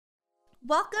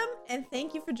Welcome and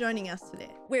thank you for joining us today.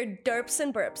 We're Derps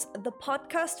and Burps, the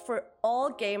podcast for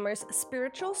all gamers,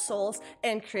 spiritual souls,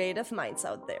 and creative minds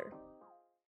out there.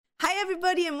 Hi,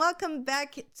 everybody, and welcome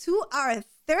back to our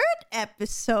third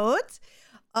episode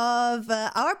of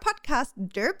our podcast,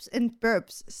 Derps and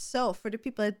Burps. So, for the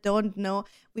people that don't know,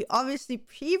 we obviously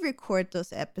pre-record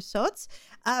those episodes.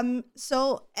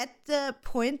 So, at the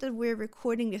point that we're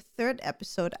recording the third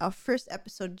episode, our first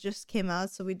episode just came out.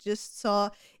 So, we just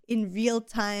saw in real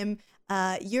time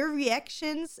your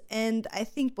reactions. And I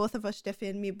think both of us, Steffi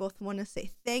and me, both want to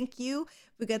say thank you.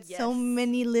 We got so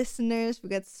many listeners. We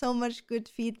got so much good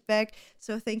feedback.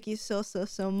 So thank you so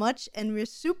much. And we're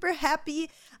super happy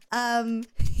to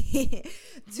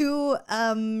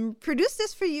produce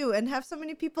this for you and have so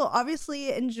many people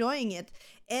obviously enjoying it.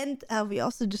 And we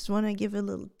also just want to give a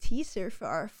little teaser for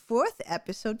our fourth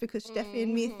episode because Steffi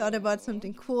and me thought about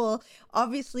something cool.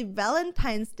 Obviously,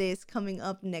 Valentine's Day is coming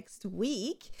up next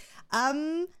week.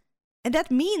 And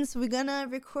that means we're gonna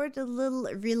record a little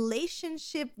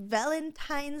relationship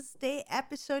Valentine's Day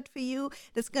episode for you.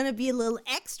 That's gonna be a little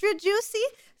extra juicy.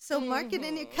 So mark it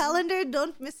in your calendar.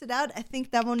 Don't miss it out. I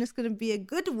think that one is gonna be a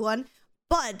good one.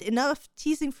 But enough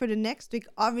teasing for the next week.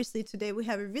 Obviously, today we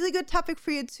have a really good topic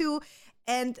for you too.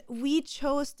 And we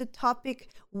chose the topic,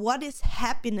 what is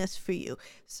happiness for you?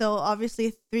 So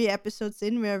obviously 3 episodes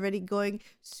in, we're already going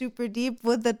super deep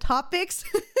with the topics.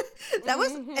 That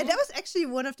was actually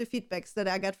one of the feedbacks that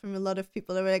I got from a lot of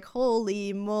people. They were like,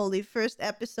 holy moly, first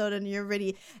episode and you're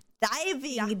already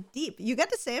diving deep. You got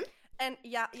the same? And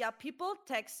people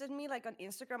texted me like on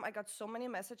Instagram. I got so many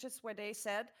messages where they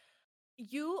said,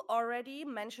 you already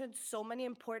mentioned so many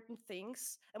important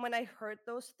things. And when I heard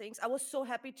those things, I was so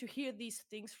happy to hear these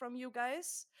things from you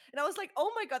guys. And I was like,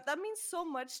 oh my God, that means so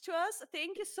much to us.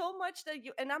 Thank you so much that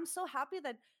you, and I'm so happy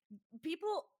that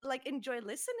people like enjoy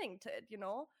listening to it, you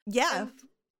know? Yeah. And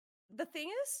the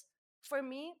thing is, for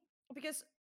me, because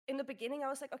in the beginning I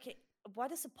was like, okay,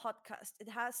 what is a podcast? It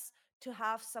has to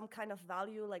have some kind of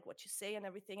value, like what you say and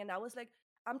everything. And I was like,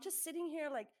 I'm just sitting here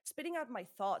like spitting out my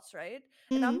thoughts, right?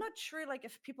 And I'm not sure like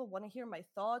if people want to hear my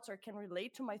thoughts or can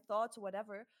relate to my thoughts or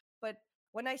whatever. But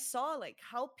when I saw like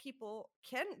how people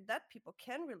can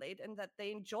relate and that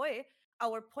they enjoy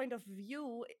our point of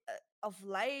view of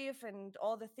life and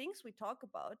all the things we talk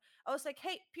about, I was like,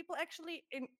 hey, people actually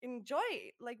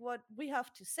enjoy like what we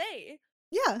have to say.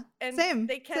 Yeah, and same.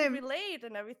 they can relate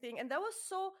and everything. And that was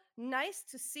so nice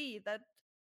to see that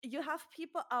you have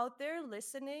people out there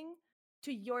listening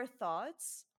to your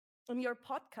thoughts on your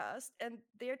podcast, and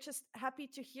they're just happy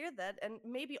to hear that and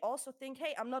maybe also think,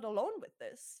 hey, I'm not alone with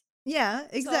this. Yeah,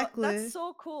 exactly. So that's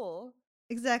so cool.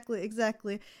 Exactly.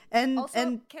 And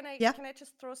also, can I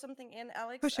just throw something in,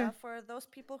 Alex? For sure. For those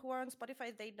people who are on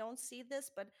Spotify, they don't see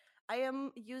this, but I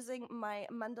am using my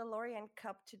Mandalorian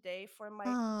cup today for my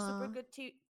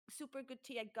super good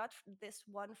tea. I got this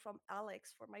one from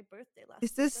Alex for my birthday last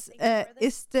year.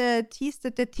 Is the tea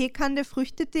the Teekanne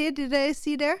Früchtetee? Did I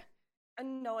see there?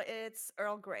 No, it's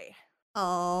Earl Grey.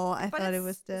 Oh, I thought it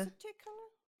was the. Is it Teekanne?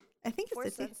 I think it's Four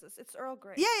the Senses. It's Earl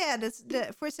Grey. Yeah. That's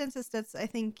the Four Senses. That's I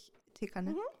think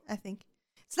Teekanne. I think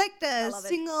it's like the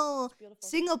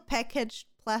single packaged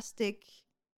plastic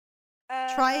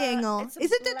triangle. Is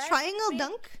it the triangle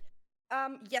dunk?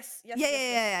 Yes.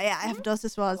 Yeah. I have those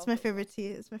as well. It's my favorite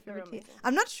tea.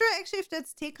 I'm not sure actually if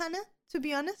that's Teekanne, to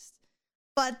be honest.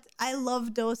 But I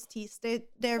love those teas.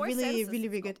 They're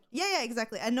really good. Yeah,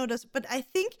 exactly. I know those, but I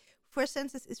think Four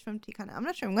Senses is from Teekanne. I'm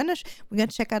not sure. We're gonna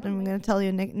check out and we're gonna tell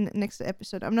you next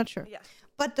episode. I'm not sure. Yeah.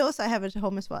 But those I have at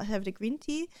home as well. I have the green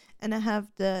tea and I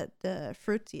have the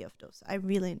fruit tea of those. I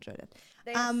really enjoyed it.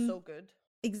 They are so good.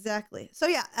 Exactly. So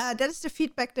yeah, that is the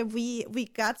feedback that we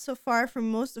got so far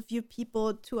from most of you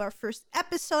people to our first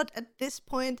episode at this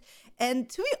point. And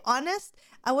to be honest,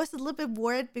 I was a little bit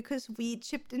worried because we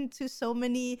chipped into so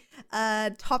many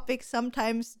topics,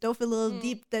 sometimes dove a little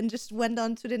deep, then just went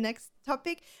on to the next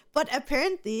topic. But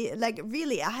apparently, like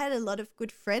really, I had a lot of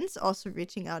good friends also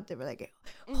reaching out. They were like,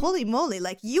 holy moly,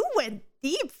 like you went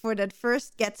deep for that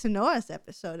first Get to Know Us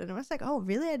episode. And I was like, oh,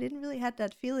 really? I didn't really had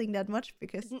that feeling that much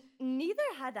because... Neither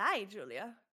had I,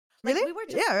 Julia. Like, really? We were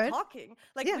just talking.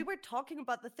 Like, we were talking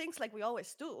about the things like we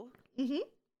always do. Mm-hmm.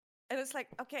 And it's like,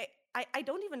 okay, I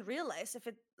don't even realize if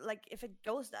it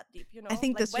goes that deep, you know? I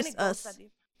think that's just us.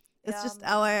 It's just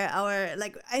our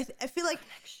like, I feel like...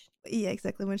 Yeah,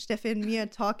 exactly. When Steffi and me are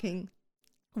talking,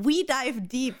 we dive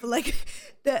deep. Like,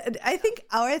 I think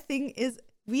our thing is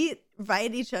we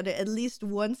write each other at least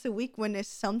once a week when there's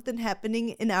something happening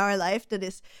in our life that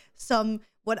is some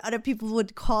what other people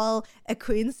would call a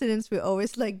coincidence. We're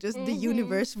always like just the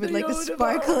universe with The like a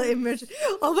sparkle image.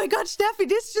 Oh my God, Steffi,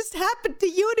 this just happened. The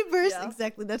universe. Yeah.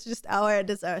 Exactly.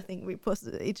 That's our thing. We post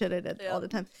each other that Yeah. all the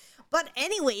time. But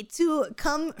anyway, to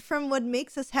come from what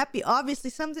makes us happy, obviously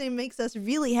something that makes us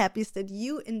really happy is that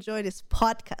you enjoy this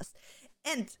podcast.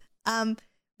 And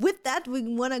with that, we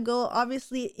want to go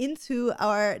obviously into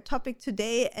our topic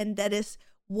today, and that is,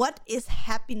 what is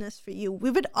happiness for you? We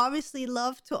would obviously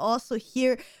love to also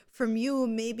hear from you,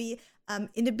 maybe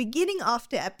in the beginning of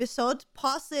the episode.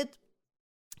 Pause it,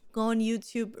 go on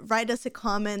YouTube, write us a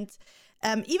comment.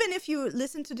 Even if you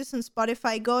listen to this on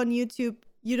Spotify, go on YouTube.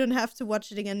 You don't have to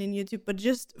watch it again in YouTube, but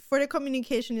just for the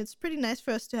communication, it's pretty nice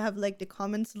for us to have like the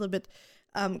comments a little bit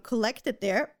collected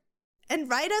there. And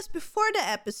write us before the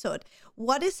episode,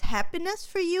 what is happiness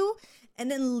for you? And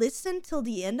then listen till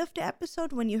the end of the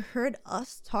episode when you heard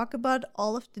us talk about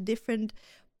all of the different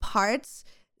parts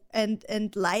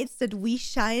and lights that we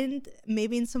shined,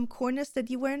 maybe in some corners that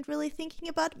you weren't really thinking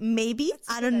about. Maybe,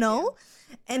 I don't know.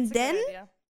 And then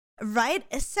write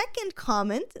a second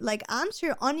comment, like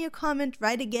answer on your comment,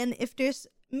 write again if there's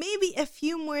maybe a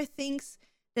few more things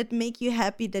that make you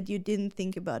happy that you didn't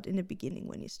think about in the beginning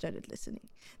when you started listening.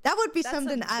 That would be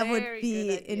something I would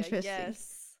be interested.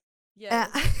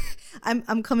 Yes.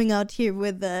 I'm coming out here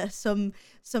with some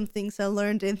things I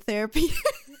learned in therapy.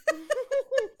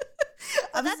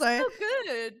 I'm that's sorry. so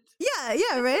good.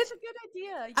 Yeah, right? That's a good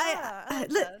idea. Yeah, I like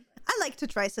that. I like to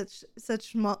try such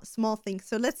small things.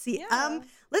 So let's see. Yeah.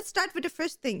 Let's start with the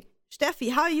first thing.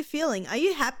 Steffi, how are you feeling? Are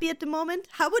you happy at the moment?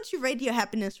 How would you rate your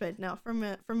happiness right now from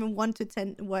a 1 to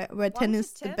 10, where 10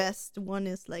 is the 10? best, 1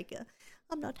 is like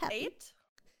I'm not happy. 8?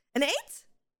 An 8?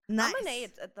 Nice. I'm an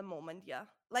 8 at the moment, yeah.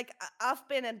 Like I've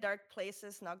been in dark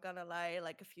places, not gonna lie,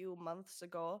 like a few months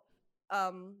ago.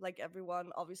 Like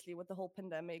everyone, obviously, with the whole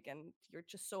pandemic, and you're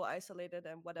just so isolated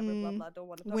and whatever, blah blah. Don't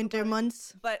want to talk Winter about it.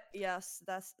 months. But yes,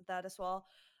 that's that as well.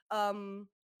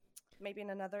 Maybe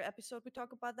in another episode we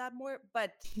talk about that more.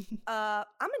 But I'm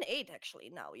an 8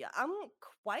 actually now. Yeah, I'm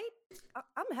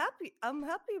happy. I'm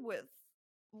happy with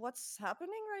what's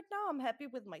happening right now. I'm happy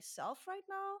with myself right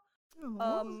now.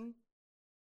 Aw.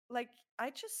 Like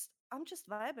I'm just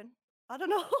vibing. I don't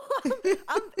know.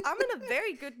 I'm in a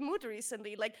very good mood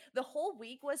recently. Like the whole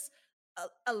week was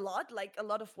a lot, like a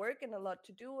lot of work and a lot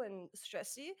to do and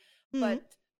stressy, but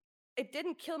it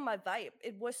didn't kill my vibe.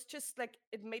 It was just like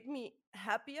it made me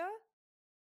happier,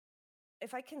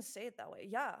 if I can say it that way.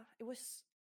 Yeah, it was.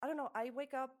 I don't know. I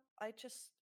wake up. I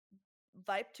just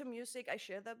vibe to music. I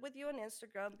share that with you on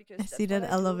Instagram because I see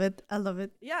that. I love it. I love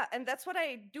it. Yeah, and that's what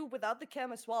I do without the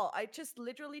cam as well. I just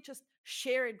literally just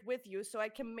share it with you so I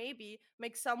can maybe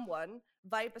make someone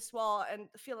vibe as well and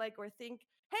feel like or think,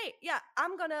 hey, yeah,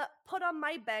 I'm gonna put on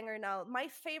my banger now, my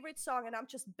favorite song, and I'm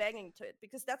just banging to it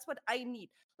because that's what I need.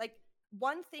 Like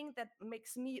one thing that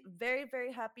makes me very,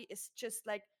 very happy is just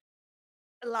like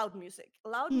loud music.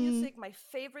 Loud music, my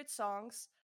favorite songs,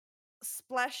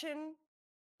 splashing,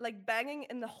 like banging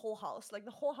in the whole house. Like the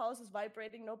whole house is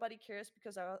vibrating. Nobody cares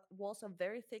because our walls are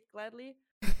very thick, gladly.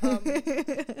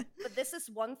 But this is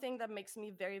one thing that makes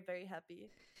me very, very happy.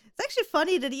 It's actually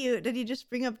funny that you just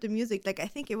bring up the music. Like I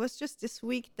think it was just this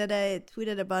week that I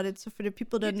tweeted about it. So for the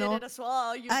people that You know, did it as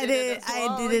well. I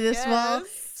did it as well.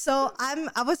 So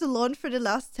I was alone for the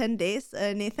last 10 days.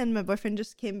 Nathan, my boyfriend,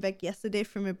 just came back yesterday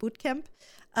from a boot camp.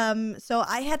 So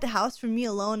I had the house for me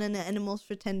alone and the animals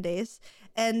for 10 days.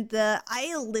 And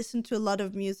I listen to a lot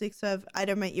of music. So I have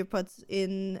either my AirPods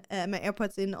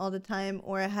in all the time,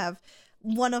 or I have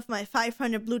one of my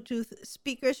 500 Bluetooth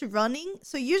speakers running.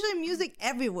 So usually music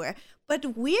everywhere.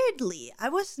 But weirdly, I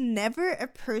was never a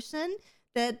person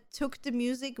that took the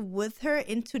music with her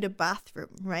into the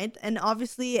bathroom, right? And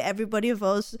obviously everybody of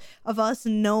us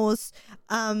knows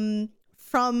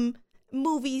from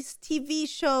movies, TV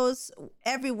shows,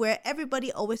 everywhere,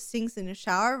 everybody always sings in the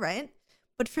shower, right?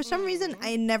 But for some reason,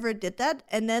 I never did that.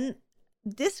 And then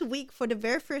this week, for the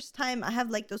very first time, I have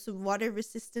like those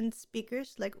water-resistant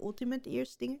speakers, like Ultimate Ear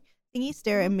thingies.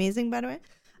 They're amazing, by the way.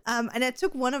 And I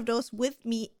took one of those with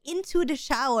me into the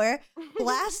shower,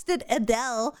 blasted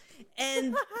Adele,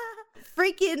 and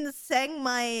freaking sang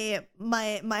my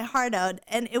heart out.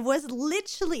 And it was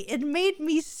literally, it made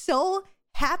me so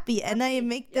happy. And I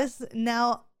make this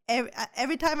now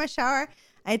every time I shower.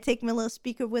 I take my little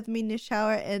speaker with me in the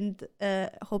shower and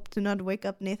hope to not wake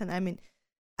up Nathan. I mean,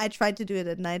 I try to do it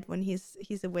at night when he's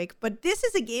awake. But this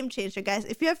is a game changer, guys.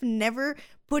 If you have never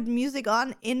put music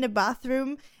on in the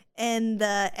bathroom and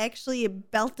actually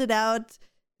belt it out,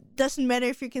 doesn't matter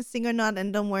if you can sing or not.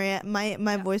 And don't worry,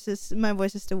 my voice is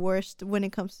the worst when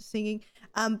it comes to singing.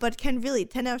 but can really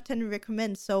 10 out of 10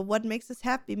 recommend. So what makes us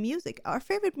happy? Music, our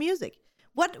favorite music.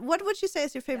 What would you say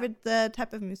is your Yeah. favorite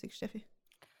type of music, Steffi?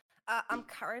 I'm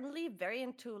currently very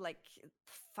into like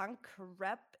funk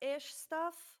rap-ish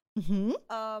stuff. Mm-hmm.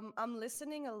 I'm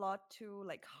listening a lot to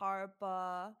like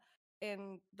Harpa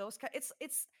and those kind.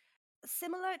 It's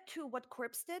similar to what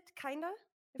Corpse did, kinda,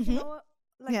 if you Mm-hmm. know,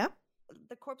 like Yeah.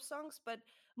 the Corpse songs, but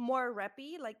more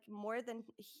rappy, like more than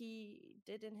he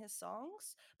did in his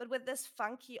songs. But with this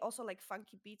funky, also like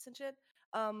funky beats and shit.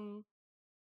 Um,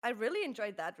 I really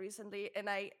enjoyed that recently, and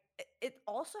it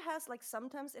also has like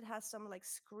sometimes it has some like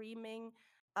screaming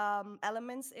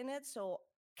elements in it, so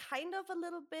kind of a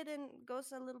little bit and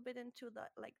goes a little bit into the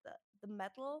like the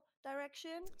metal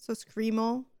direction. So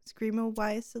screamo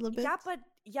wise a little bit.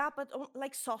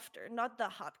 Like softer, not the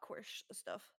hardcore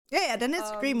stuff. Yeah, then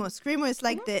it's screamo. Um, Screamo is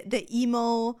like mhm. the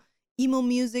emo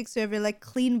music, so you have like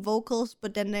clean vocals,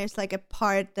 but then there's like a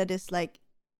part that is like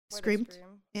Where they screamed.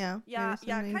 scream. Yeah, Yeah, maybe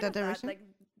yeah, something in kind that of that. direction. Like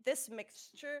this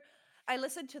mixture. I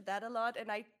listen to that a lot,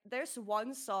 and I there's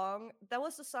one song that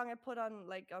was the song I put on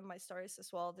like on my stories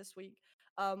as well this week.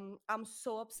 I'm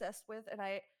so obsessed with, and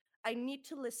I need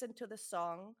to listen to the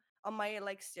song on my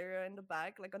like stereo in the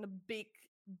back, like on the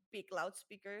big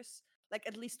loudspeakers, like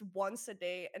at least once a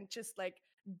day, and just like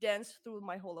dance through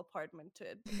my whole apartment to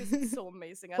it because it's so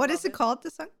amazing. I What is love it it. called,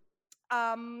 the song?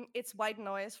 It's White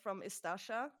Noise from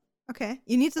Istasha. Okay,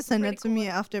 you need to It's a send pretty that to cool me one.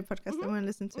 after podcast. I Mhm. want to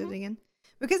listen to it Mhm. again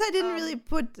because I didn't really Um,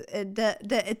 put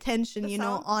the attention, the you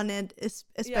know, sound. on it,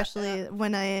 Yeah, yeah. especially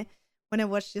when I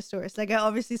watched your stories. Like I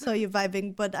obviously saw you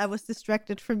vibing, but I was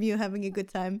distracted from you having a good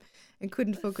time and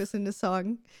couldn't focus on the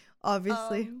song.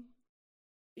 Obviously. Um,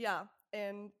 yeah,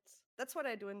 and that's what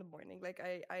I do in the morning. Like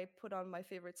I put on my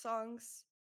favorite songs.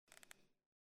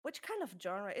 Which kind of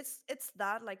genre? It's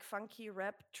that like funky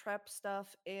rap trap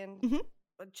stuff and Hmm.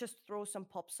 just throw some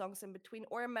pop songs in between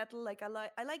or metal. Like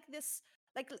I like this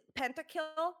like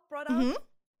Pentakill brought out Hmm.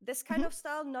 this kind Hmm. of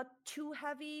style, not too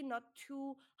heavy, not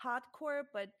too hardcore,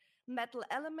 but metal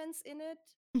elements in it.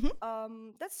 Hmm.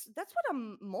 That's what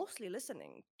I'm mostly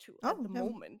listening to at Oh, the yeah.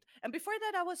 moment. And before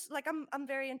that, I was like, I'm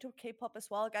very into K-pop as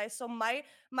well, guys. So my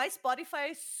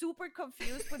Spotify is super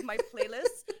confused with my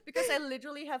playlists because I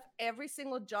literally have every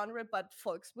single genre but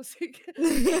Volksmusik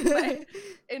in my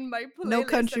in my No playlist,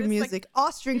 country and it's like, music.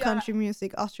 Austrian yeah, country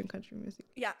music. Austrian country music.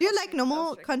 yeah, Do you like Austrian, normal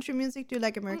Austrian. country music? Do you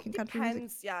like American country music?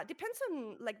 Depends, yeah, depends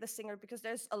on like the singer because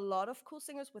there's a lot of cool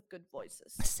singers with good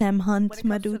voices Sam when Hunt, it my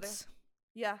comes to the dudes.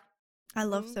 yeah. I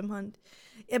love Mm, Sam Hunt.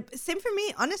 Same for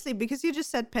me, honestly, because you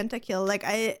just said Pentakill. Like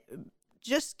I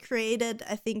just created,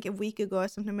 I think a week ago or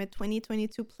something, my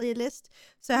 2022 playlist.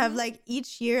 So I have mhm, like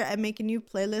each year I make a new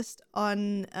playlist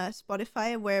on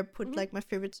Spotify where I put mhm. like my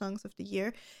favorite songs of the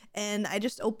year, and I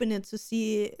just open it to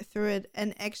see through it.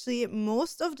 And actually,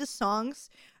 most of the songs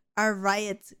are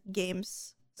Riot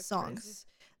Games That's crazy. songs.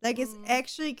 Like it's Mm,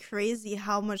 actually crazy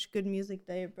how much good music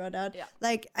they brought out. yeah.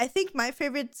 Like I think my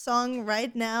favorite song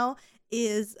right now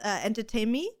is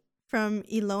 "Entertain Me" from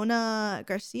Ilona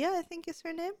Garcia. I think is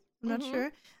her name. I'm not Mhm.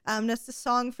 sure. That's the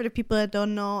song for the people that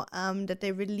don't know. That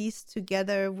they released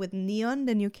together with Neon,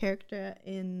 the new character Oh,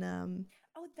 in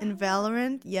that one.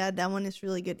 Valorant. Yeah, that one is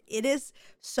really good. It is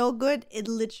so good. It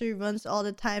literally runs all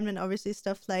the time, and obviously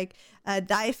stuff like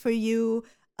 "Die for You,"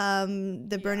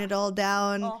 the "Burn Yeah. It All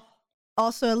Down." Oh,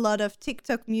 Also, a lot of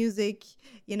TikTok music.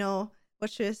 You know,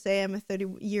 what should I say? I'm a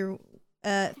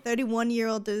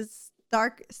 31-year-old is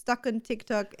stuck on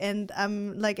TikTok, and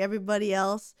I'm like everybody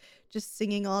else, just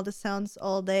singing all the sounds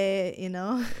all day. You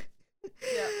know.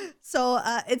 yeah. So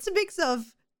it's a mix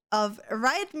of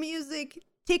Riot music,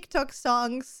 TikTok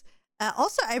songs.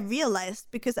 Also, I realized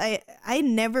because I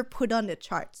never put on the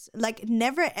charts, like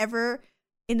never ever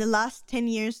in the last 10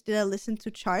 years did I listen to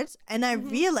charts, and I Mhm.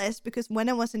 realized because when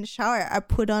I was in the shower I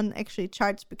put on actually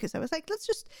charts because I was like, let's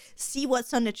just see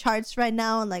what's on the charts right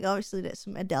now, and like obviously there's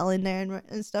some Adele in there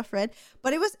and stuff, right?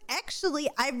 But it was actually,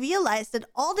 I realized that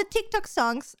all the TikTok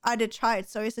songs are the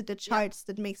charts, or is it the Yeah. charts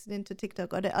that makes it into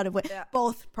TikTok, or the other way? Yeah.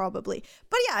 Both probably.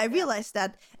 But yeah, I Yeah. realized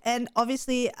that, and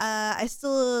obviously I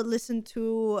still listen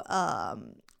to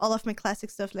all of my classic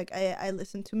stuff. Like I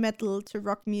listen to metal, to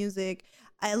rock music.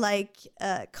 I like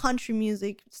country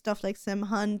music, stuff like Sam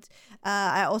Hunt.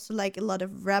 I also like a lot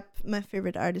of rap. My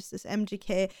favorite artist is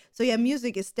MGK. So yeah,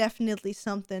 music is definitely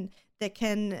something that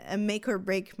can make or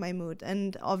break my mood.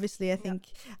 And obviously, I Yeah. think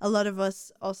a lot of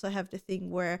us also have the thing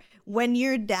where when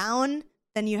you're down,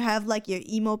 then you have like your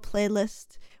emo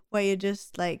playlist where you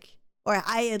just like, or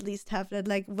I at least have that,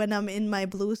 like when I'm in my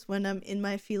blues, when I'm in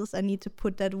my feels, I need to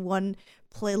put that one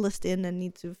playlist in and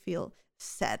need to feel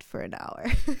sad for an hour.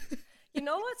 You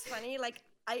know what's funny? Like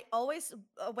I always,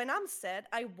 when I'm sad,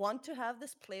 I want to have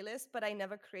this playlist, but I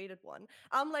never created one.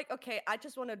 I'm like, okay, I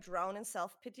just want to drown in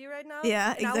self pity right now.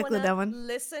 Yeah, And I want exactly to that one.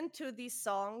 listen to these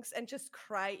songs and just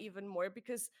cry even more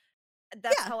because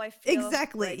that's Yeah, how I feel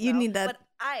exactly. right You now. need that.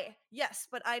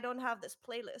 But I don't have this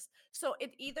playlist. So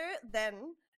it either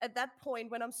then, at that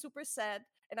point when I'm super sad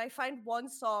and I find one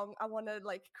song I want to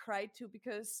like cry to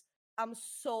because I'm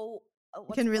so, You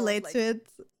what's can it called? relate to Like, it,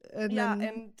 and yeah, then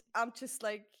and I'm just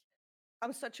like,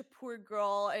 I'm such a poor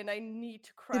girl and I need to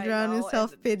you cry drown in now. And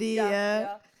self pity. yeah, Yeah,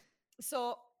 yeah.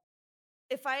 So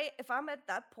if I'm at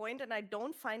that point and I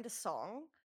don't find a song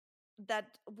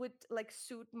that would like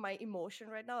suit my emotion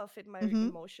right now or fit my mm-hmm.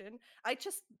 emotion, I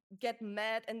just get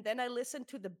mad and then I listen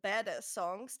to the badass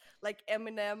songs like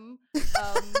Eminem,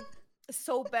 um,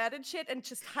 so bad and shit, and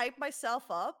just hype myself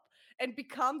up and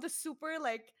become the super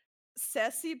like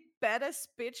sassy badass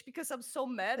bitch because I'm so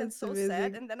mad and That's so sad.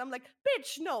 amazing. And then I'm like,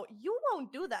 bitch, no, you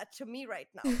won't do that to me right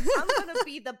now. I'm gonna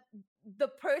be the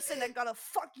person that gonna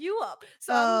fuck you up.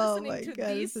 So I'm Oh listening my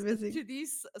god, it's amazing. to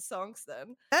these songs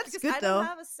then That's because good I don't though.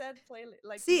 have a sad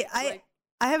playlist See, I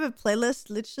have a playlist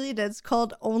literally that's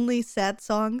called only sad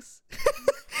songs.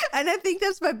 And I think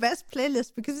that's my best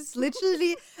playlist because it's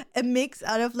literally a mix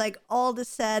out of like all the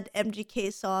sad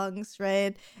MGK songs,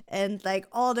 right? And like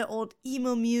all the old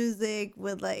emo music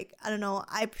with like, I don't know,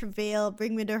 I Prevail,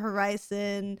 Bring Me the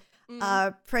Horizon,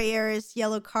 Prayers,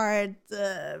 Yellow Card,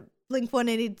 Blink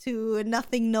 182,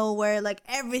 Nothing Nowhere, like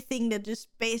everything that just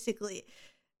basically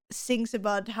sings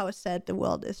about how sad the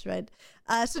world is, right?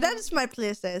 So that is my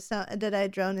playlist that I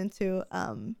drown into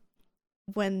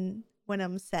when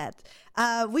I'm sad.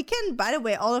 We can, by the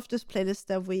way, all of those playlists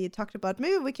that we talked about,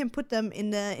 maybe we can put them in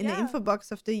the info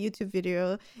box of the YouTube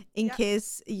video in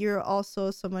case you're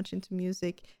also so much into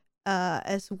music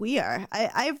as we are.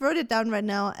 I wrote it down right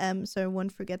now, so I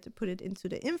won't forget to put it into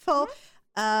the info.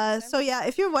 So yeah,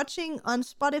 if you're watching on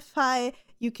Spotify,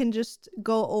 you can just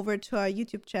go over to our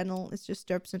YouTube channel. It's just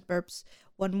Derps and Burps,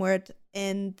 one word,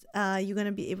 and you're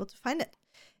gonna be able to find it.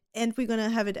 And we're gonna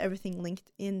have everything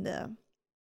linked in the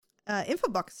info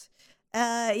box.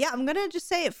 Yeah, I'm gonna just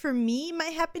say it for me, my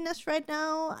happiness right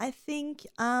now. I think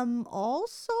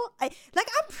also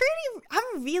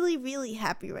I'm really, really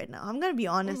happy right now. I'm gonna be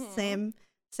honest, same.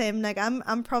 Like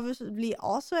I'm probably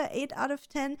also at 8 out of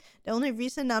 10. The only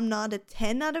reason I'm not a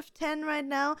 10 out of 10 right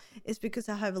now is because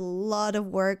I have a lot of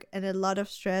work and a lot of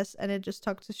stress, and I just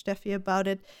talked to Steffi about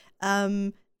it.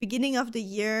 Beginning of the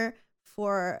year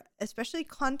for especially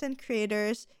content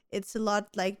creators, it's a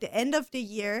lot like the end of the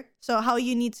year. So how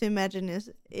you need to imagine is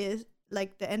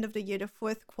like the end of the year, the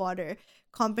fourth quarter,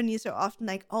 companies are often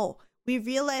like, oh, we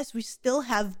realize we still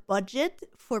have budget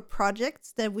for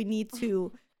projects that we need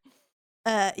to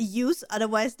use,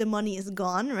 otherwise the money is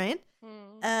gone, right?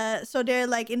 So they're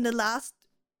like, in the last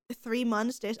 3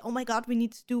 months, there's, oh my god, we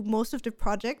need to do most of the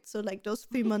projects, so like those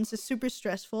 3 months is super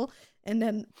stressful. And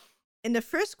then in the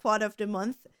first quarter of the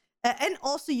month, and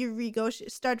also you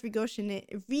start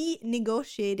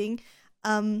renegotiating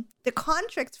the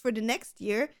contracts for the next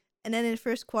year, and then in the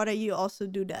first quarter you also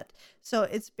do that. So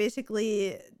it's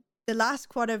basically the last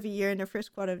quarter of the year and the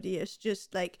first quarter of the year is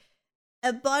just like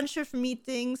a bunch of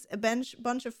meetings, a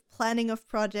bunch of planning of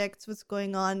projects, what's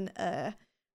going on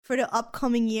for the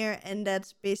upcoming year. And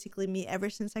that's basically me ever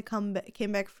since I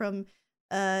came back from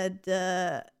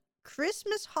the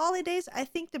Christmas holidays. I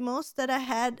think the most that I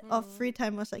had of free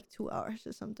time was like 2 hours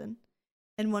or something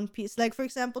in one piece. Like, for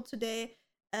example, today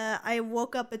I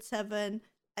woke up at 7,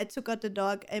 I took out the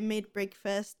dog, I made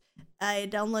breakfast, I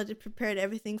prepared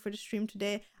everything for the stream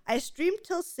today. I streamed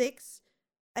till 6,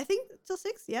 I think, till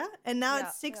 6, yeah. And now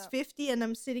it's 6:50, and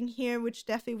I'm sitting here with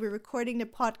Steffi. We're recording the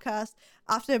podcast.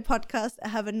 After the podcast, I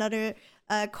have another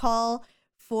call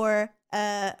for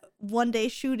one day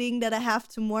shooting that I have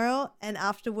tomorrow. And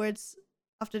afterwards,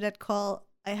 after that call,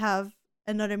 I have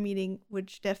another meeting with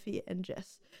Steffi and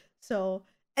Jess. So,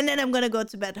 and then I'm gonna go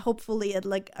to bed, hopefully at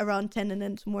like around 10, and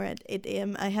then tomorrow at 8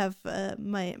 a.m. I have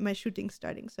my shooting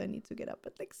starting, so I need to get up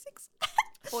at like 6.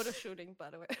 Photo shooting, by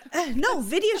the way. No,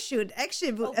 video shoot.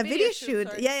 Actually, a video shoot.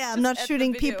 Sorry. Yeah, I'm Just not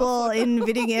shooting people in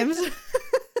video games.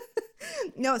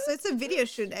 No, so it's a video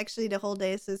shoot actually the whole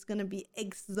day, so it's gonna be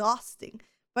exhausting.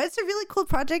 But it's a really cool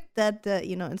project that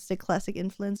it's the classic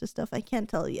influencer stuff. I can't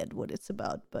tell yet what it's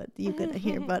about, but you're gonna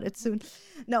hear about it soon.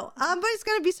 No, but it's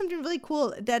gonna be something really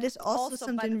cool. That is also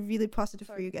something really positive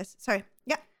for you guys. Sorry.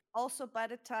 Yeah. Also, by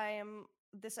the time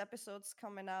this episode's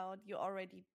coming out, you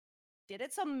already did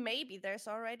it, so maybe there's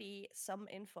already some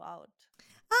info out.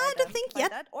 I don't think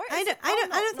yet. I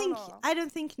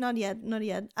don't think not yet.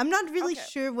 I'm not really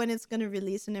sure when it's gonna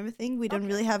release and everything. We don't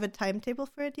really have a timetable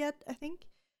for it yet, I think.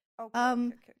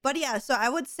 Okay. But yeah, so I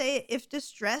would say if the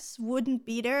stress wouldn't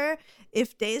be there,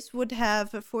 if days would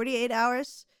have 48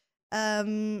 hours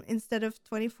instead of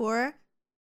 24,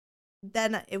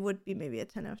 then it would be maybe a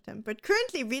 10 out of 10. But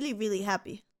currently really, really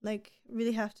happy. Like,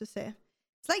 really have to say.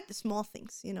 It's like the small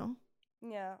things, you know,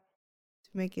 Yeah. to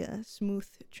make a smooth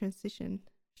transition.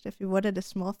 Steffi, what are the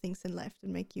small things in life that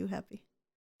make you happy?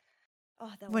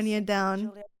 Oh, that When was you're so good, down.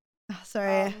 Julia. Oh,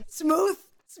 sorry. Um, Smooth.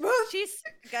 she's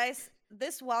guys,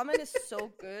 this woman is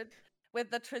so good with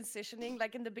the transitioning.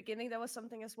 Like in the beginning, there was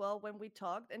something as well when we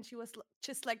talked, and she was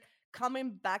just like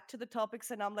coming back to the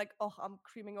topics, and I'm like, oh, I'm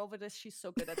creaming over this. She's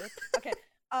so good at it. Okay.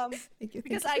 Thank you.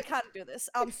 Because I can't do this.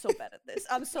 I'm so bad at this.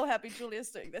 I'm so happy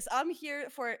Julia's doing this. I'm here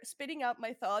for spitting out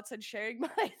my thoughts and sharing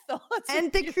my thoughts.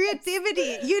 And the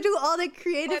creativity, you do all the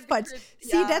creative parts.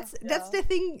 See, that's the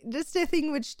thing. That's the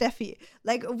thing with Steffi.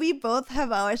 Like, we both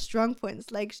have our strong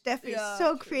points. Like, Steffi is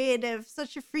so creative,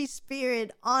 such a free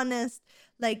spirit, honest.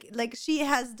 Like she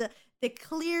has the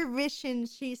clear vision.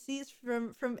 She sees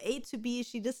from A to B.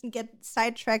 She doesn't get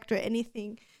sidetracked or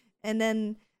anything. And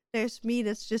then there's me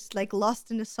that's just like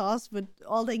lost in the sauce with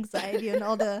all the anxiety and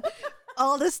all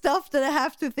the stuff that I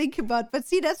have to think about. But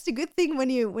see, that's the good thing when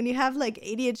you have like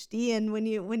ADHD and when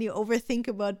you overthink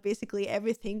about basically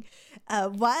everything.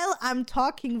 While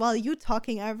you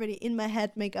talking, I already in my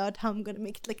head make out how I'm gonna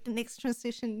make it like the next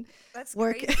transition. That's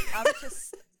work. Crazy.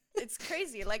 It's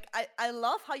crazy. Like I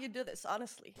love how you do this.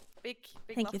 Honestly, big.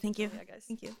 Thank you, guys.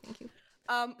 Thank you.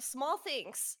 Small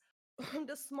things.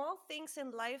 The small things in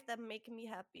life that make me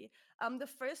happy. The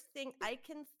first thing I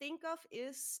can think of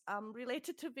is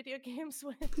related to video games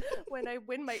when I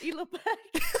win my Elo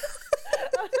pack.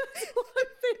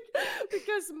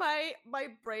 Because my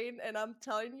brain, and I'm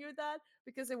telling you that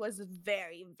because it was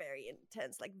very, very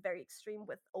intense, like very extreme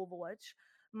with Overwatch.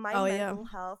 My mental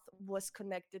health was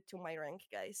connected to my rank,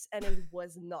 guys, and it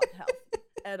was not healthy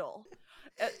at all.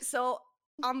 So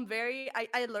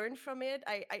I learned from it.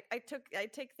 I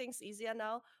take things easier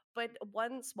now. But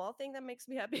one small thing that makes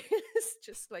me happy is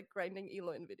just like grinding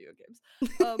Elo in video games.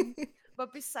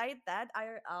 But beside that,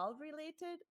 IRL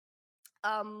related,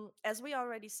 as we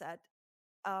already said,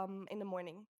 in the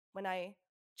morning when I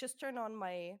just turn on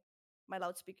my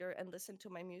loudspeaker and listen to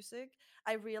my music,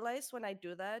 I realize when I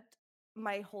do that,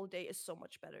 my whole day is so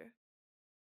much better.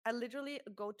 I literally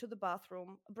go to the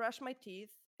bathroom, brush my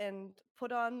teeth, and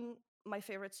put on my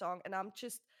favorite song, and I'm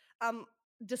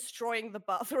destroying the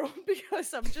bathroom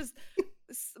because I'm just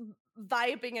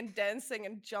vibing and dancing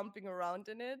and jumping around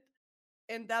in it,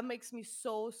 and that makes me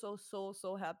so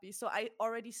happy. So I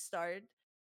already start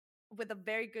with a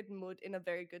very good mood in a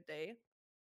very good day.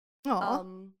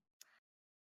 Aww.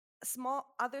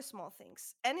 Other small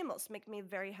things. Animals make me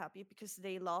very happy because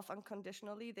they love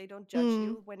unconditionally. They don't judge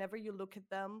you whenever you look at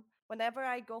them. Whenever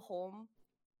I go home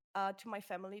to my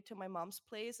family, to my mom's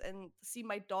place, and see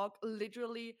my dog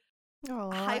literally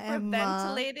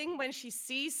hyperventilating when she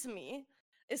sees me,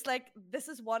 it's like this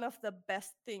is one of the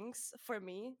best things for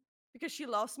me because she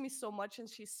loves me so much and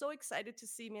she's so excited to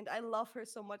see me, and I love her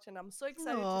so much and I'm so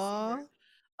excited to see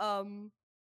her.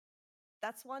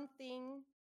 That's one thing.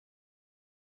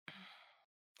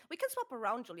 We can swap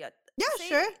around, Juliet. Yeah,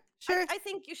 sure. I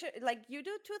think you should, like, you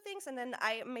do two things, and then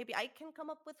I can come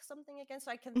up with something again, so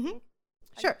I can think.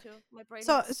 Sure. My brain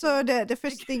So the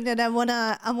first thing that I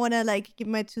wanna like give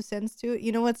my 2 cents to.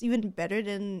 You know what's even better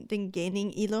than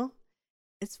gaining Elo?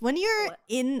 It's when you're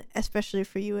in, especially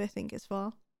for you, I think as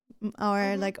well.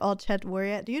 Our like all chat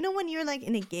warrior. Do you know when you're like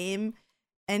in a game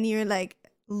and you're like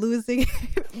losing?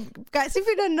 Guys, if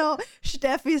you don't know,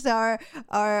 Steffi's our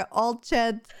all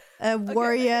chat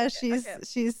warrior. She's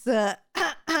very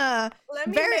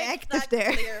active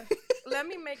there. Let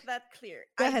me make that clear.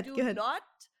 Go ahead. Not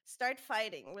start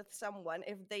fighting with someone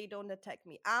if they don't attack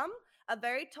me. I'm a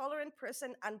very tolerant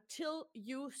person until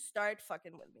you start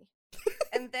fucking with me.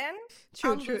 And then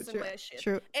I'm losing my shit.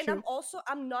 And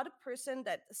I'm not a person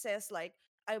that says like,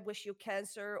 I wish you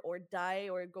cancer or die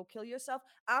or go kill yourself.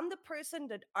 I'm the person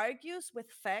that argues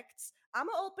with facts. I'm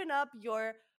gonna open up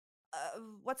your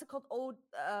what's it called?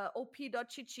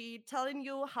 OP.chichi, telling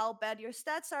you how bad your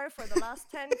stats are for the last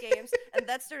 10 games. And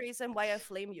that's the reason why I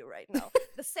flame you right now.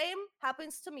 The same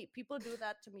happens to me. People do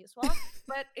that to me as well.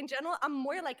 But in general, I'm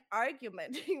more like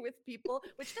argumenting with people,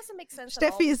 which doesn't make sense at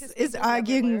all. Steffi is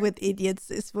arguing with idiots,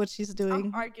 is what she's doing.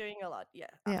 I'm arguing a lot, yeah.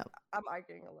 I'm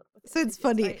arguing a lot with so it's idiots.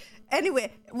 Funny.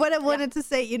 Anyway, what I wanted to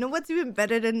say, you know what's even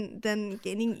better than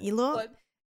gaining Elo? What?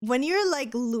 When you're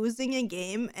like losing a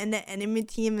game and the enemy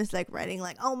team is like writing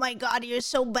like, oh my god, you're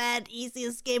so bad,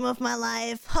 easiest game of my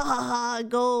life, ha ha ha,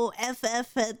 go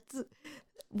FF it.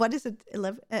 what is it?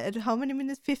 11? How many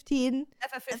minutes? 15.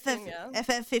 FF15, yeah.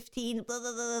 FF15, blah,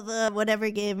 blah, blah, blah, whatever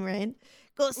game, right?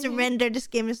 Go surrender, this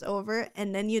game is over.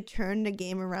 And then you turn the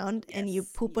game around and you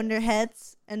poop on their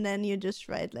heads. And then you just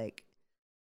write like,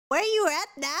 where you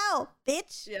at now,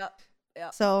 bitch? Yeah.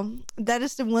 So that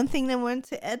is the one thing I want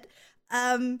to add.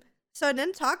 So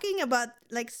then talking about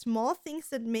like small things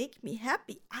that make me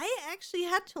happy, I actually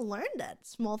had to learn that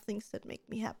small things that make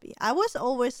me happy. I was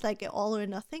always like an all or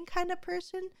nothing kind of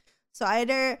person. So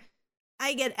either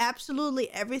I get absolutely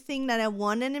everything that I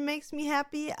want and it makes me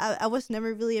happy. I was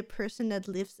never really a person that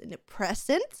lives in the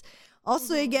present.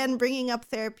 Also, again, bringing up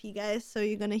therapy, guys. So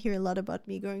you're going to hear a lot about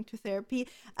me going to therapy.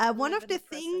 One of the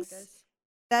things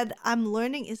that I'm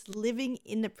learning is living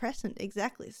in the present.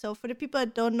 Exactly. So for the people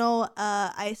that don't know,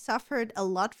 I suffered a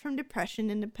lot from depression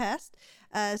in the past.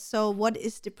 So what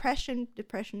is depression?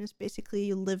 Depression is basically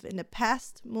you live in the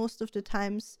past most of the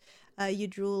times. You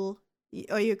drool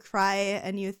or you cry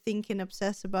and you think and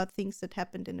obsess about things that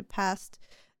happened in the past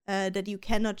that you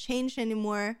cannot change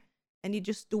anymore, and you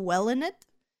just dwell in it.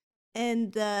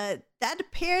 And that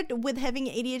paired with having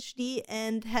ADHD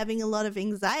and having a lot of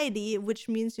anxiety, which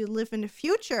means you live in the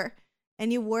future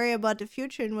and you worry about the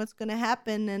future and what's going to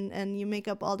happen, and you make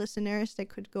up all the scenarios that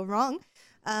could go wrong.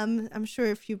 I'm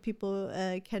sure a few people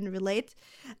can relate.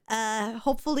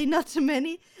 Hopefully not too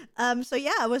many. So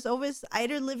yeah, I was always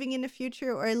either living in the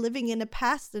future or living in the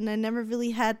past, and I never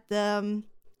really had the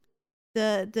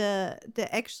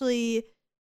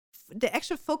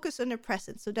actual focus on the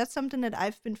present. So that's something that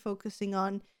I've been focusing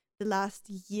on the last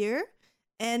year.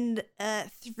 And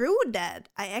through that,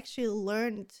 I actually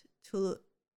learned to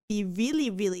be really,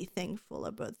 really thankful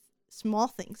about small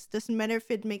things. Doesn't matter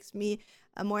if it makes me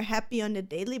more happy on the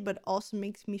daily, but also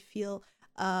makes me feel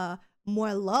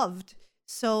more loved.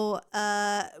 So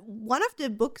one of the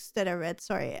books that I read,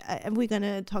 and we're going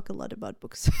to talk a lot about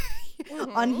books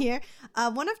on here.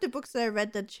 One of the books that I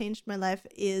read that changed my life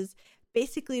is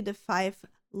basically the 5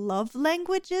 love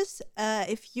languages.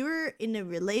 If you're in a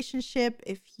relationship,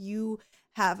 if you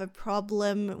have a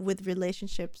problem with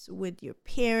relationships with your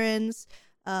parents,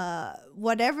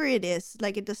 whatever it is,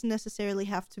 like it doesn't necessarily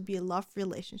have to be a love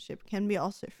relationship, it can be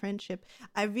also a friendship.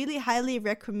 I really highly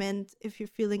recommend, if you're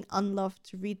feeling unloved,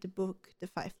 to read the book The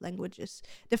 5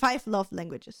 Love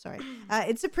Languages.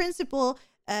 It's a principle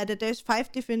that there's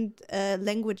 5 different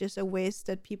languages or ways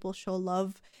that people show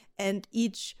love, and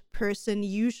each person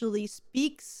usually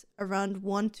speaks around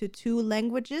 1 to 2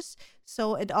 languages.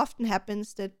 So it often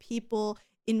happens that people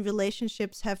in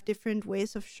relationships have different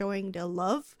ways of showing their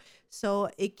love. So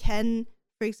it can,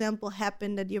 for example,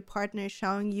 happen that your partner is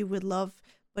showering you with love,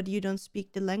 but you don't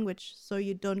speak the language, so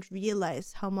you don't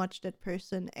realize how much that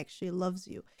person actually loves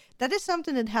you. That is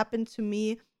something that happened to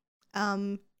me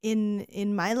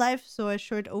in my life. So a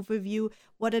short overview.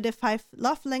 What are the 5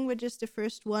 love languages? The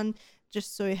first one,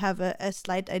 just so you have a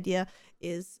slight idea,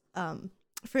 is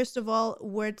first of all,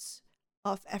 words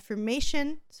of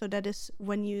affirmation. So that is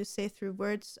when you say through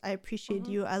words, I appreciate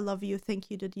you, I love you,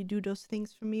 thank you that you do those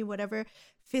things for me, whatever.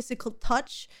 Physical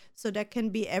touch. So that can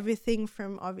be everything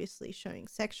from obviously showing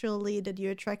sexually that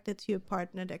you're attracted to your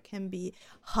partner. That can be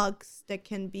hugs. That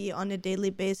can be on a daily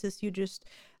basis. You just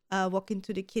walk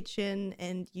into the kitchen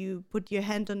and you put your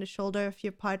hand on the shoulder of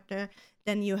your partner.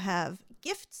 Then you have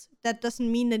gifts. That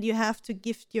doesn't mean that you have to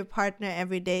gift your partner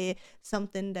every day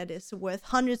something that is worth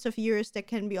hundreds of euros. That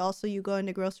can be also, you go in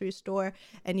the grocery store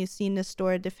and you see in the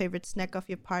store the favorite snack of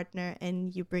your partner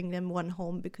and you bring them one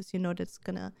home because you know that's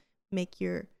gonna make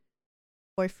your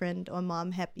boyfriend or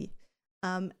mom happy.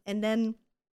 And then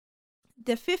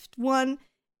the 5th one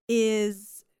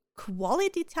is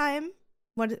quality time.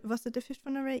 What was it, the 5th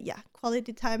one already? Yeah,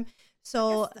 quality time.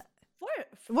 So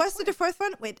was it the 4th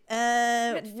one? Wait,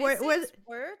 words,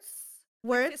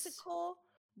 words, physical,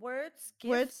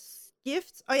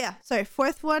 gifts. Oh yeah, sorry.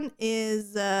 4th one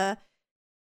is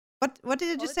what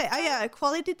did I just say? Oh yeah,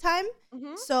 quality time.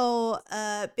 So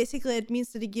basically it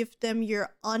means that you give them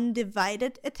your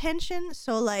undivided attention.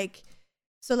 So like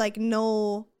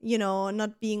no,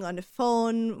 not being on the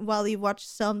phone while you watch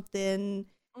something,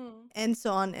 and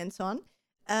so on and so on.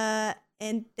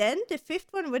 And then the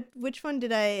 5th one, which one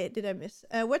did I miss?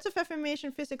 Words of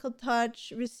affirmation, physical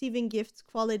touch, receiving gifts,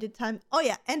 quality time. Oh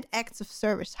yeah, and acts of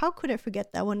service. How could I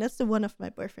forget that one? That's the one of my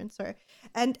boyfriend, sorry.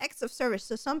 And acts of service.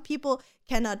 So some people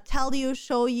cannot tell you,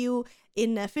 show you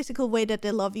in a physical way that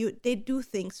they love you. They do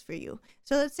things for you.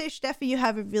 So let's say, Steffi, you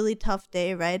have a really tough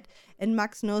day, right? And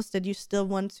Max knows that you still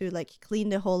want to like clean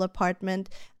the whole apartment.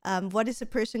 What is a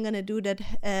person gonna do that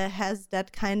has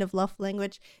that kind of love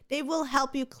language? They will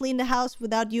help you clean the house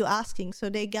without you asking. So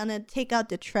they're gonna take out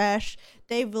the trash.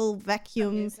 They will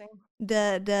vacuum. Amazing.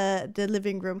 the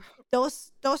living room.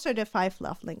 Those are the 5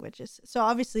 love languages. So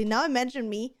obviously now imagine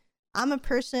me. I'm a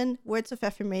person, words of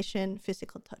affirmation,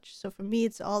 physical touch. So for me,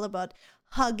 it's all about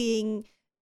hugging,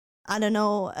 I don't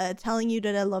know, telling you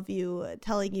that I love you,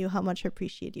 telling you how much I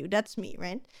appreciate you. That's me,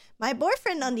 right? My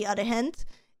boyfriend, on the other hand,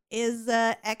 is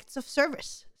acts of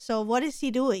service. So what is he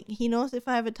doing? He knows if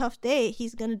I have a tough day,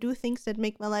 he's gonna do things that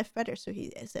make my life better. So he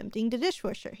is emptying the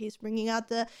dishwasher. He's bringing out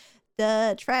the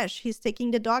trash. He's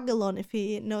taking the dog alone if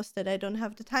he knows that I don't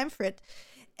have the time for it.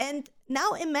 And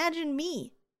now imagine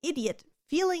me, idiot,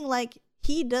 feeling like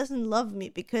he doesn't love me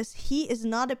because he is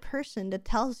not a person that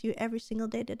tells you every single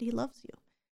day that he loves you.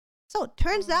 So it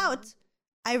turns out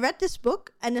I read this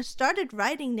book and I started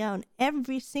writing down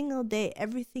every single day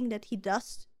everything that he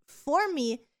does for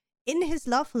me in his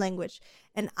love language.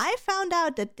 And I found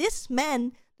out that this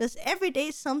man does every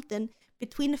day something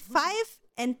between 5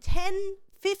 and 10,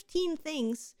 15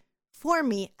 things for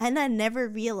me. And I never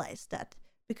realized that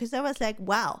because I was like,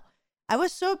 wow. I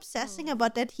was so obsessing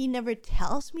about that he never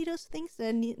tells me those things that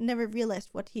I never realized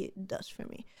what he does for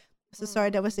me. So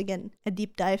sorry, that was again a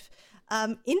deep dive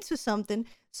into something.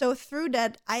 So through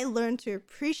that, I learned to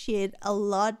appreciate a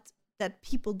lot that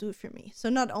people do for me. So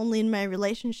not only in my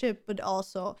relationship, but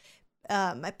also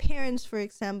my parents, for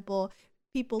example,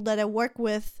 people that I work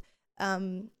with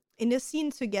in the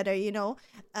scene together, you know.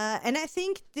 And I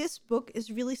think this book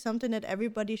is really something that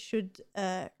everybody should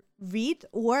read,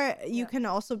 or you can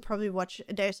also probably watch.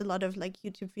 There's a lot of like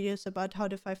YouTube videos about how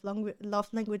the 5 love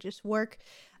languages work,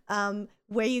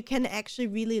 where you can actually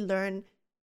really learn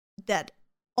that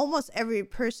almost every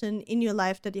person in your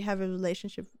life that you have a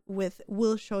relationship with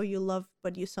will show you love,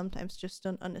 but you sometimes just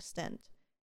don't understand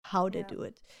how they do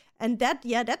it. And that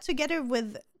together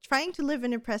with trying to live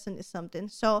in the present is something.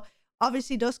 So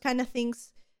obviously those kind of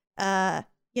things,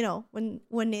 you know, when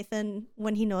Nathan,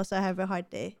 when he knows I have a hard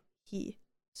day, he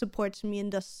supports me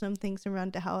and does some things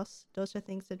around the house. Those are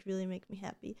things that really make me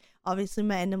happy. Obviously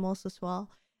my animals as well.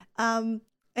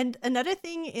 And another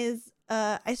thing is,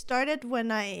 I started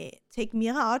when I take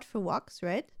Mira out for walks,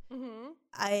 right?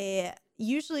 I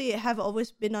usually have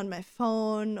always been on my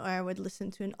phone, or I would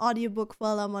listen to an audiobook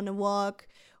while I'm on a walk,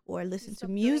 or listen to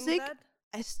music.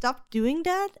 I stopped doing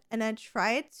that, and I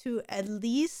tried to at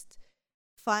least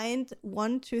find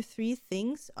 1 to 3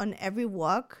 things on every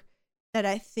walk that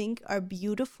I think are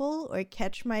beautiful or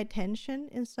catch my attention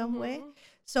in some way.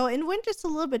 So in winter, it's a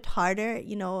little bit harder,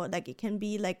 you know, like it can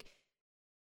be like,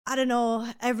 I don't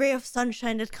know, a ray of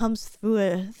sunshine that comes through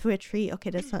a tree. Okay,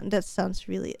 that sounds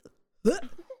really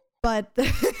but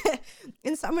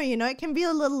in summer, you know, it can be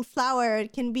a little flower.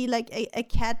 It can be like a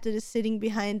cat that is sitting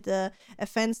behind a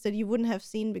fence that you wouldn't have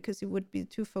seen because you would be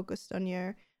too focused on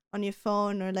your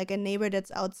phone, or like a neighbor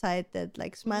that's outside that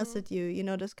like smiles at you, you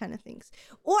know, those kind of things.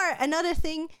 Or another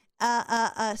thing,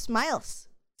 smiles.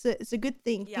 It's a good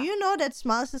thing. Do you know that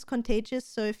smiles is contagious?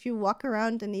 So if you walk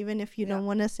around and even if you don't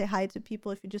want to say hi to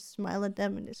people, if you just smile at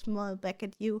them and they smile back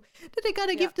at you, then they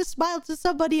gotta give the smile to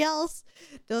somebody else.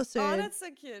 Those are, that's so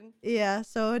cute. Yeah,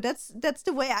 so that's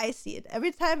the way I see it.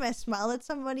 Every time I smile at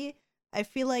somebody, I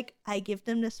feel like I give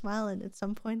them the smile, and at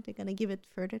some point they're gonna give it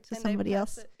further to somebody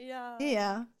else.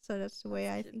 Yeah. So that's the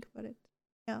way I think about it.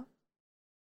 Yeah.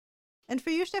 And for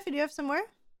you, Steffi, do you have some more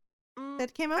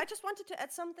that came up? I just wanted to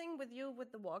add something with you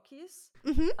with the walkies.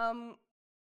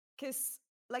 Because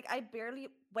like I barely,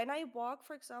 when I walk,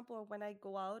 for example, or when I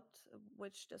go out,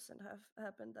 which doesn't have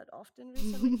happened that often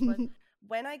recently, but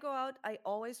when I go out, I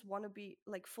always want to be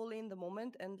like fully in the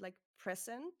moment and like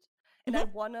present, and I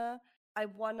wanna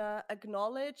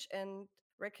acknowledge and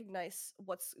recognize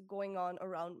what's going on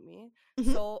around me.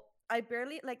 So I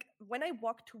barely, like when I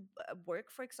walk to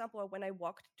work, for example, or when I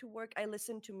walk to work, I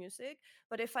listen to music.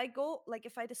 But if I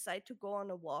decide to go on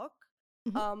a walk,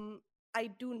 I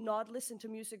do not listen to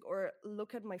music or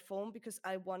look at my phone because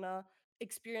I wanna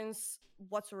experience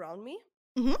what's around me.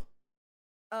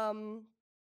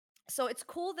 So it's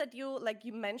cool that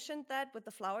you mentioned that with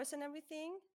the flowers and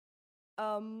everything.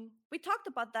 We talked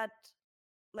about that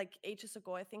like ages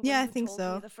ago, I think. Yeah, when I you think told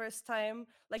so. me the first time,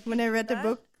 like when I read the that.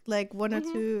 book, like 1 or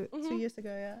 2 years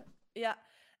ago. Yeah,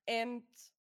 and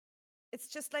it's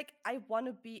just like I want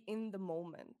to be in the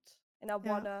moment, and I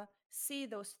want to see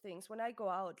those things when I go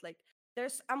out. Like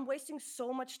I'm wasting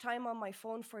so much time on my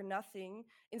phone for nothing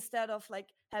instead of like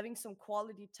having some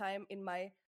quality time in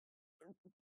my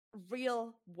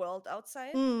real world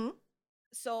outside.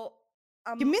 So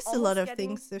you miss a lot of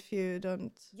things if you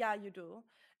don't. Yeah, you do.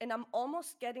 And I'm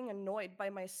almost getting annoyed by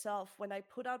myself when I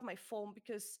put out my phone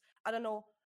because I don't know,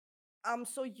 I'm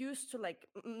so used to like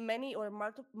many or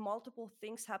multiple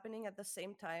things happening at the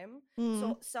same time. Mm.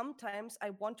 So sometimes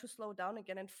I want to slow down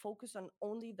again and focus on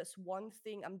only this one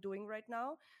thing I'm doing right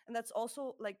now. And that's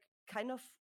also like kind of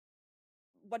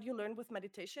what you learn with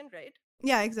meditation, right?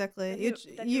 Yeah, exactly.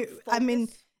 That you I mean,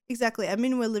 focus. exactly. I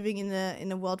mean, we're living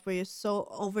in a world where you're so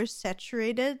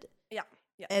oversaturated, Yeah,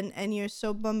 yeah. and you're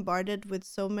so bombarded with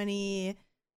so many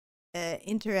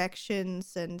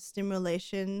interactions and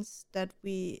stimulations that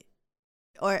we,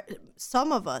 or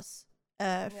some of us,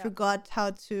 Yeah. forgot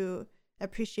how to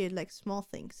appreciate like small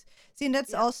things. See, and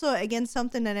that's Yeah. also again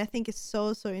something that I think is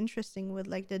so interesting with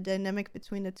like the dynamic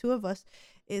between the two of us,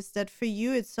 is that for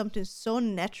you it's something so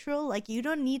natural. Like you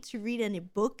don't need to read any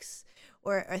books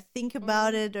or think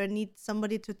about Mm-hmm. it or need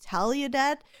somebody to tell you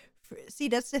that. See,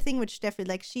 that's the thing with Steffi.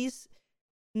 Like she's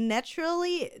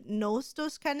naturally knows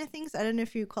those kind of things. I don't know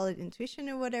if you call it intuition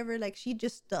or whatever. Like she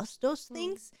just does those Mm.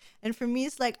 things. And for me,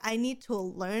 it's like I need to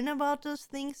learn about those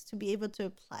things to be able to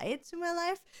apply it to my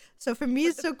life. So for me, But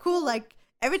it's the so cool. cool Like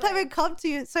every time I sorry. come to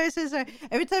you, sorry.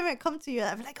 Every time I come to you,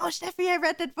 I'm like, oh, Steffi, I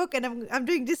read that book and I'm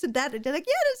doing this and that. And you're like,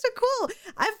 yeah, that's so cool.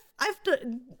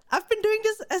 I've been doing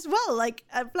this as well. Like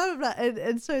blah blah blah.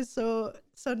 And so it's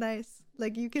so nice.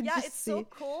 Like you can Yeah, it's just so see.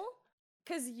 cool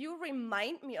because you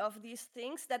remind me of these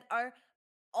things that are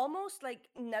almost like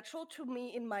natural to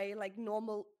me in my like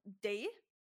normal day,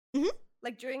 Hmm.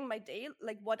 like during my day,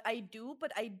 like what I do,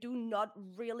 but I do not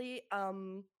really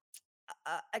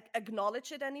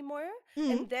acknowledge it anymore.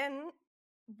 Hmm. And then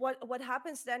what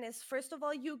happens then is, first of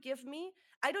all, you give me,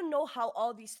 I don't know how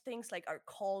all these things like are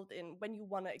called in when you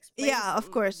want to explain Yeah,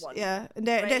 of course. someone, Yeah.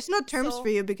 right? There's no terms for So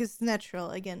you because it's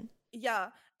natural again. yeah,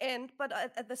 and but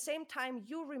at the same time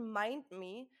you remind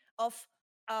me of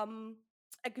um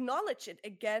acknowledge it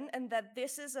again, and that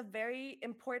this is a very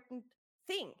important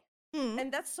thing. Hmm.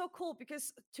 And that's so cool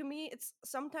because to me it's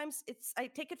sometimes it's I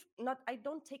take it not I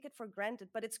don't take it for granted,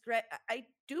 but it's great I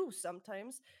do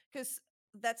sometimes, because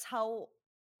that's how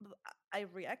I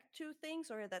react to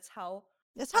things, or that's how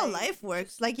That's how I life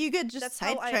works. just Like you get just that's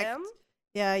how I am. sidetracked.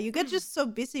 Yeah, you get just so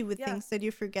busy with Yeah. things that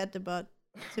you forget about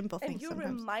simple And things you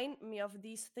sometimes. remind me of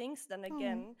these things then Oh.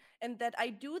 again, and that I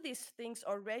do these things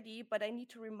already, but I need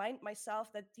to remind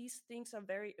myself that these things are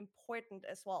very important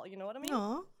as well. You know what I mean?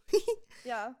 Aw.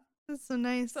 Yeah. That's so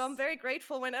So I'm nice. very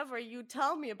grateful whenever you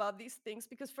tell me about these things,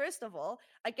 because first of all,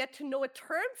 I get to know a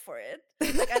term for it.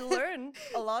 Like I learn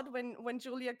a lot when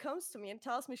Julia comes to me and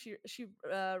tells me she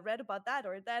read about that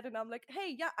or that, and I'm like,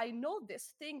 hey, yeah, I know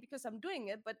this thing because I'm doing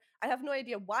it, but I have no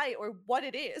idea why or what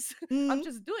it is. I'm Mm.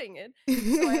 just doing it.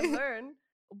 So I learn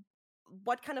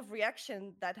what kind of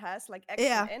reaction that has, like action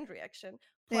Yeah. and reaction.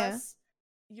 Yeah. Plus,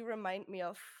 you remind me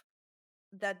of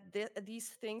that these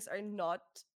things are not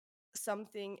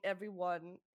something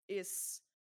everyone is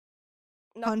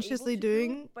not able Consciously to do,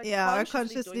 doing. but Yeah, or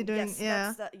consciously consciously doing. doing.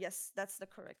 Yeah. Yes, that's the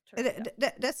correct term.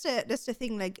 Yeah. That's the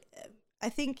thing. Like, I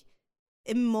think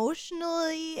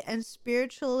emotionally and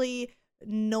spiritually,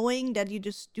 knowing that you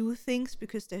just do things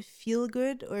because they feel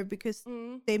good or because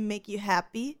Mm, they make you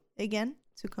happy. Again,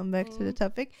 to come back to the mm.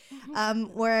 topic,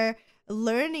 where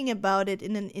learning about it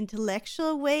in an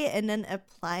intellectual way and then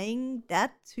applying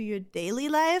that to your daily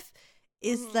life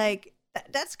is Mm-hmm. like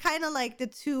that's kind of like the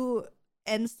two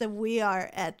ends that we are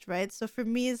at, right? So for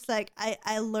me, it's like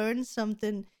I learn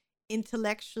something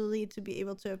intellectually to be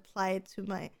able to apply it to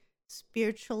my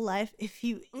spiritual life, if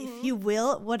Mm-hmm. you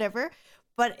will, whatever.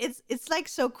 But it's like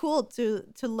so cool to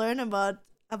learn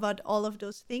about all of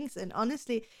those things. And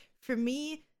honestly, for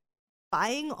me,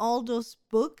 buying all those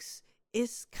books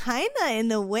is kind of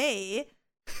in a way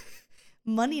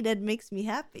money that makes me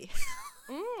happy.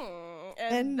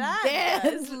 And And that,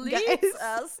 guys, then leads guys,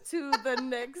 us to the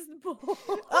next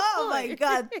oh my point.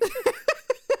 god.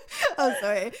 Oh,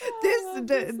 sorry. I love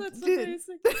this. That's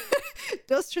amazing.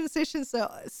 Those transitions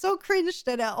are so cringe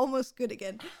that are almost good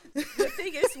again. The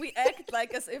thing is, we act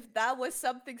like as if that was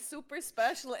something super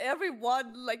special.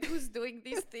 Everyone like who's doing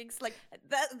these things, like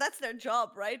that's their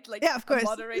job, right? Like Yeah, of a course.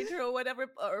 moderator or whatever,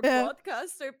 or Yeah.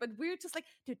 broadcaster. But we're just like,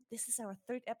 dude, this is our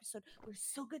third episode. We're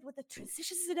so good with the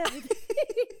transitions and everything.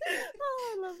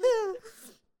 Oh, I love it.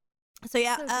 So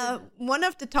yeah, So good. one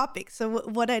of the topics. So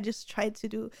what I just tried to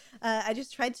do, I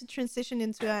just tried to transition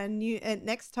into a new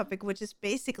next topic, which is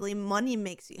basically money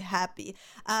makes you happy.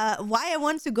 Why I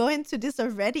want to go into this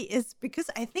already is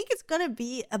because I think it's gonna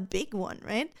be a big one,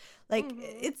 right? Like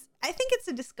Mm-hmm. I think it's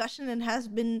a discussion and has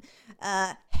been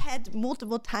had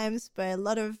multiple times by a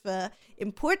lot of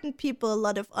important people, a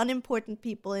lot of unimportant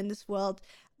people in this world.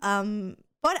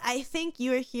 But I think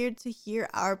you're here to hear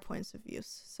our points of views.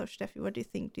 So, Steffi, what do you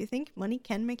think? Do you think money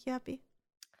can make you happy?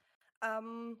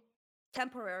 Um,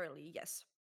 temporarily, yes.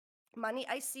 Money,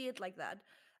 I see it like that.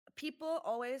 People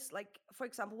always, like, for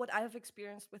example, what I have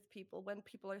experienced with people, when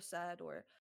people are sad or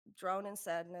drown in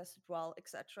sadness, dwell,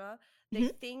 etc., they Hmm.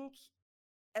 think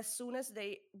as soon as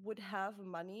they would have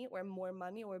money or more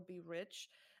money or be rich,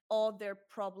 all their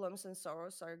problems and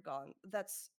sorrows are gone.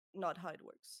 That's not how it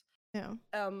works. Yeah.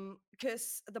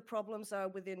 Because the problems are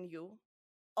within you.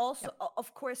 Also, Yep.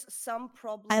 of course, some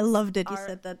I problems love that you are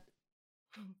said that.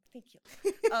 thank you.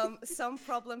 Some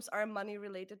problems are money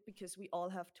related because we all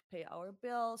have to pay our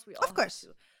bills. We all Of have course.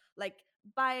 to, like,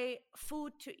 buy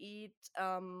food to eat.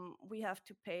 We have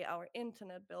to pay our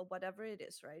internet bill, whatever it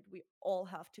is, right? We all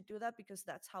have to do that because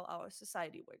that's how our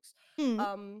society works. Mm.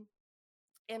 Um,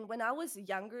 and when I was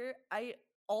younger, I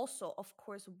also, of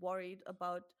course, worried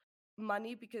about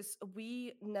money because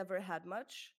we never had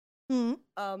much. Mm.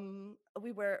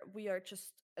 We are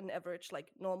just an average,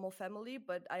 like, normal family,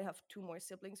 but I have two more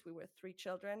siblings. We were three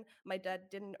children. My dad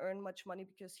didn't earn much money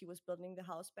because he was building the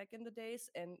house back in the days,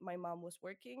 and my mom was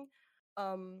working.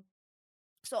 um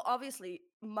so obviously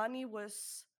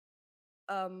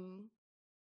um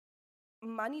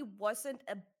money wasn't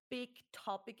a big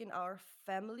topic in our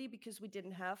family because we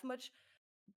didn't have much,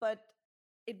 but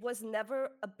it was never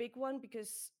a big one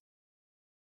because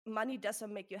money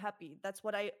doesn't make you happy. That's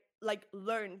what I, like,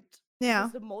 learned, Yeah.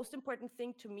 because the most important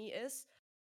thing to me is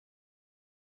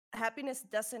happiness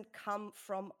doesn't come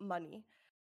from money.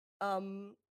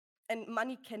 um and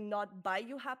money cannot buy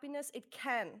you happiness. It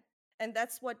can, and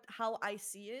that's what how I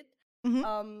see it. Hmm.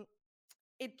 um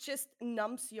it just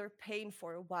numbs your pain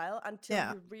for a while until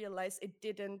Yeah. you realize it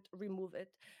didn't remove it.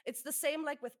 It's the same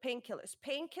like with painkillers.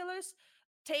 Painkillers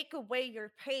take away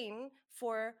your pain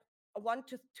for 1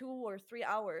 to 2 or 3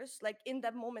 hours. Like, in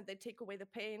that moment, they take away the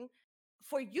pain.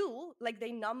 For you, like,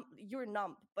 you're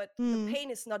numb, but the Mm.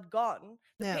 pain is not gone.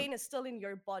 The Yeah. pain is still in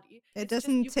your body. It It's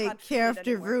just doesn't you take can't feel care it of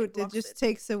the anymore. It root. It blocks just it.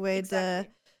 takes away Exactly.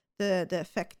 the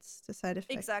effects, the side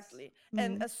effects. Exactly.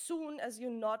 And Mm. as soon as you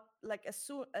not like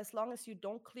as long as you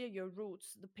don't clear your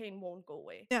roots, the pain won't go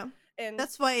away. Yeah. And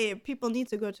That's why people need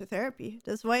to go to therapy.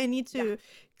 That's why you need yeah, to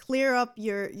clear up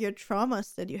your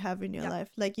traumas that you have in your yeah, life.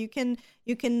 Like you can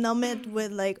numb it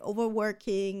with like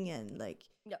overworking and like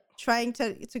yeah, trying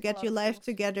to a get lot your of life things.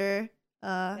 together.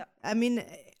 Yeah, I mean,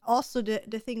 also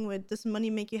the thing with, does money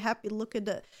make you happy? Look at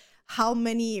the how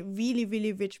many really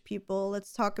really rich people.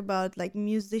 Let's talk about like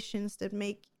musicians that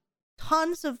make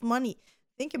tons of money.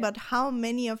 Think yeah, about how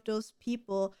many of those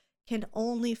people can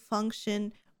only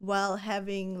function while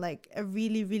having like a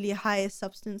really really high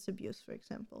substance abuse, for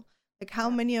example. Like how yeah,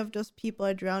 many of those people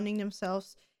are drowning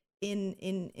themselves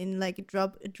in like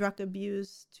drug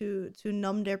abuse to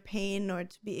numb their pain or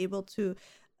to be able to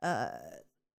uh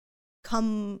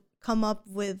come up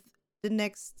with the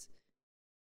next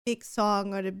big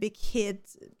song or the big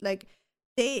hit. Like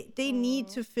they need mm,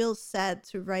 to feel sad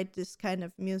to write this kind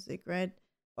of music, right?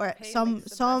 Or pain some makes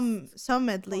the some best some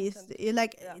at least. content.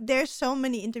 Like Yeah, there's so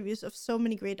many interviews of so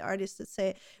many great artists that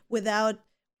say without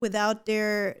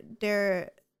their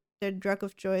drug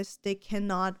of choice, they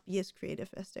cannot be as creative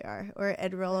as they are, or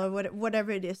Adderall yeah, or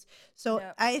whatever it is. So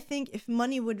yeah, I think if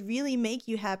money would really make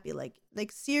you happy, like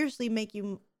seriously make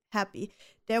you happy,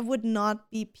 there would not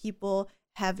be people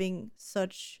having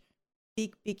such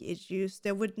big issues.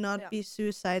 There would not yeah, be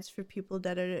suicides for people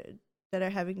that are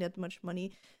having that much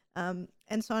money,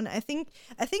 and so on. I think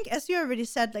as you already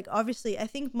said, like obviously, I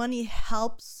think money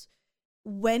helps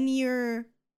when you're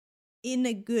in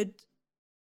a good,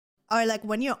 or like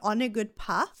when you're on a good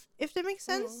path, if that makes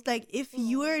sense. mm, Like if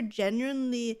you mm, are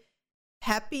genuinely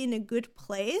happy in a good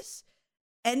place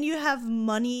and you have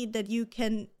money that you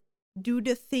can do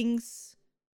the things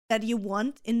that you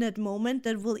want in that moment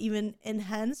that will even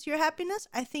enhance your happiness,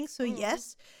 I think so, mm.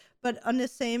 yes. But on the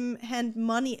same hand,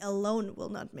 money alone will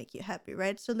not make you happy,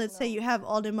 right? So let's say No, you have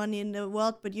all the money in the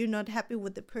world but you're not happy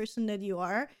with the person that you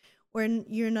are, or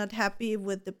you're not happy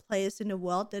with the place in the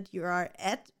world that you are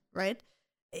at, right?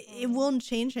 It mm, won't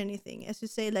change anything. As you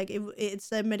say, like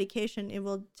it's a medication. It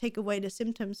will take away the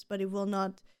symptoms, but it will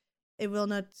not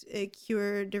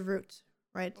cure the root,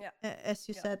 right? yeah, As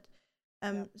you yeah, said.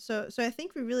 yeah. So I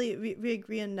think we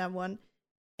agree on that one.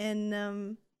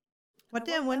 And what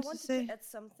did I I want to wanted to say? add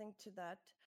something to that.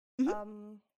 Hmm.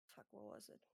 Fuck, what was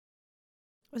it?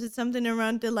 Was it something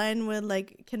around the line with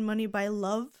like, can money buy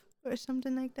love or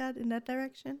something like that, in that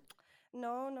direction?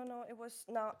 No, no, no. It was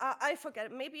no. I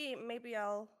forget. Maybe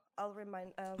I'll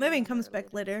Maybe it remember comes it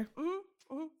back later. later.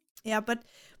 Hmm. Yeah, but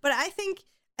I think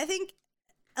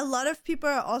a lot of people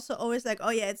are also always like, oh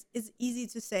yeah, it's easy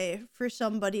to say for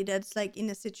somebody that's like in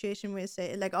a situation where,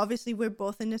 say, like obviously we're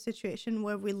both in a situation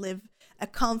where we live a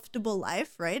comfortable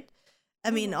life, right?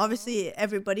 I mean, Mm-hmm. obviously,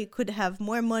 everybody could have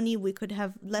more money, we could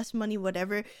have less money,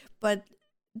 whatever. But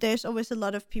there's always a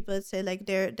lot of people that say like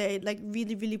they're like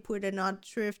really really poor. They're not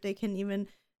sure if they can even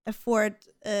afford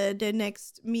their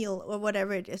next meal or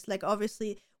whatever it is. Like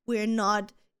obviously, we're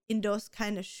not in those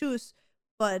kind of shoes,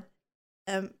 but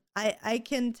I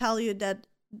can tell you that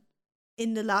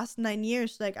in the last 9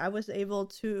 years, like I was able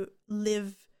to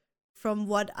live from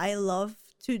what I love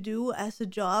to do as a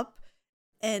job,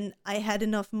 and I had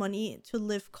enough money to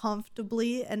live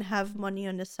comfortably and have money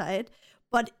on the side,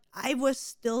 but I was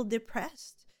still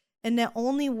depressed. And the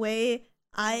only way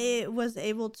I Mm. was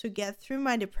able to get through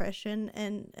my depression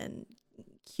and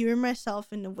cure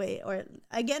myself in a way, or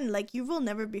again, like you will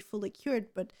never be fully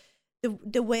cured, but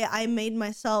the way I made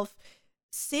myself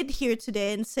sit here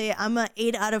today and say I'm a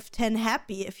 8 out of 10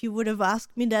 happy. If you would have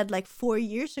asked me that like 4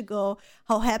 years ago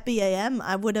how happy I am,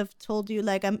 I would have told you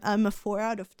like I'm a 4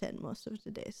 out of 10 most of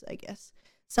the days, I guess.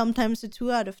 Sometimes a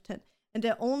 2 out of 10. And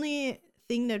the only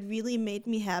thing that really made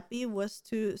me happy was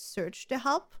to search the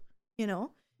help, you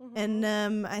know. And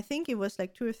Mm-hmm. I think it was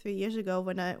like 2 or 3 years ago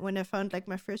when I found like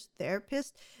my first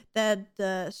therapist that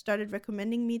started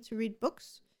recommending me to read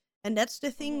books, and that's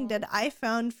the thing Mm-hmm. that I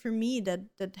found for me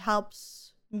that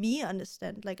helps me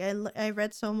understand. Like I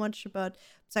read so much about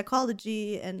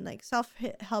psychology and like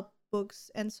self-help books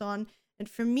and so on, and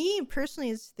for me personally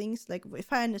it's things like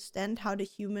if I understand how the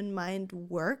human mind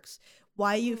works,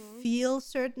 why you Mm-hmm. feel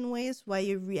certain ways, why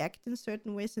you react in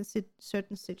certain ways in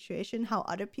certain situation, how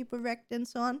other people react and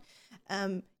so on,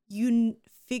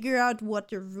 figure out what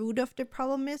the root of the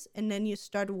problem is, and then you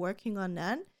start working on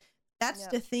that. That's Yeah.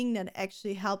 the thing that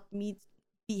actually helped me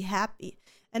be happy.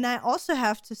 And I also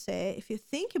have to say, if you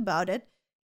think about it,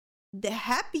 the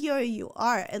happier you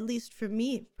are, at least for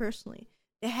me personally,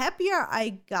 the happier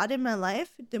I got in my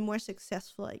life, the more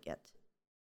successful I get.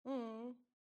 Mm.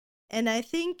 And I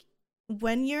think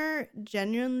when you're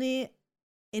genuinely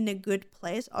in a good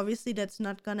place, obviously that's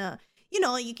not gonna,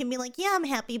 you can be like, yeah, I'm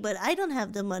happy, but I don't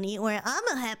have the money, or I'm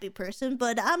a happy person,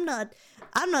 but I'm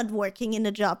not working in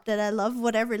a job that I love,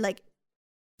 whatever. Like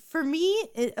for me,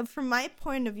 from my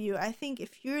point of view, I think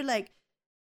if you're like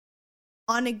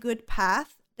on a good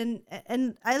path, then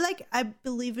and I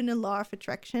believe in the law of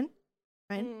attraction,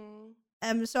 right?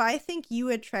 Mm. So I think you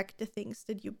attract the things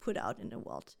that you put out in the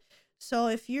world. So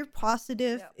if you're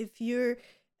positive, Yeah. if you're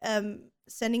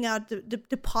sending out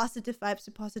the positive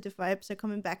vibes are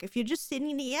coming back. If you're just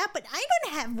sitting there, yeah, but I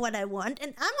don't have what I want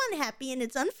and I'm unhappy and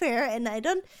it's unfair and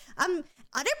I'm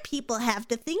other people have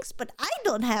the things but I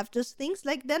don't have those things,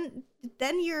 like then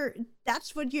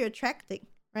that's what you're attracting,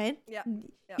 right? Yeah.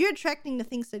 Yeah. You're attracting the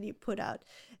things that you put out.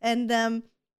 And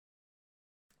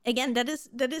again, that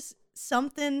is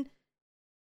something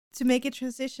to make a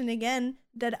transition again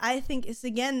that I think is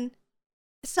again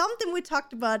something we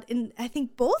talked about in I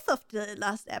think both of the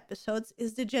last episodes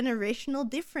is the generational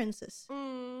differences.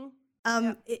 Mm. Yeah.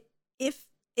 Um i-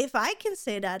 if I can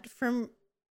say that from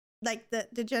like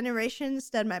the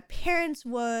generations that my parents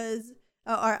was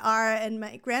or are and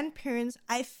my grandparents,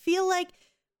 I feel like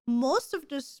most of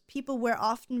those people were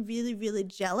often really really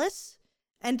jealous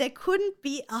and they couldn't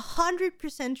be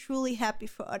 100% truly happy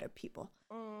for other people.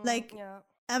 Mm. Like Yeah.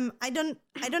 I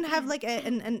don't have like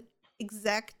an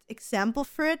exact example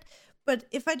for it, but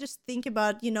if I just think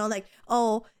about, like,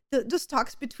 oh, those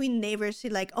talks between neighbors,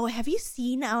 like, oh, have you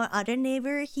seen our other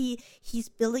neighbor? He's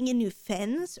building a new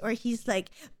fence, or he's like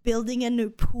building a new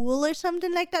pool or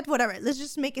something like that. Whatever. Let's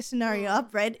just make a scenario Mm.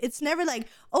 up, right? It's never like,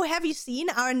 oh, have you seen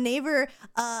our neighbor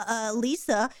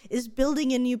Lisa is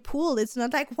building a new pool? It's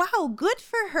not like, wow, good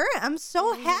for her. I'm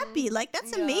so happy. Mm. Like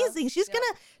that's Yeah. amazing. She's Yeah.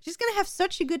 gonna she's gonna have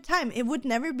such a good time. It would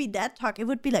never be that talk. It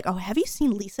would be like, oh, have you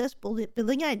seen Lisa's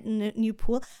building a new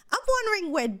pool? I'm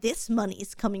wondering where this money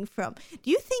is coming from.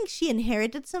 Do you think she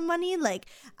inherited some money? Like,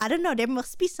 I don't know. There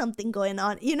must be something going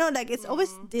on. Like it's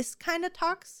always Mm. this kind of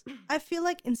talks. I feel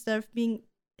like instead of being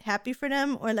happy for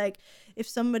them, or like if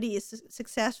somebody is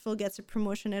successful, gets a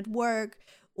promotion at work,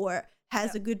 or has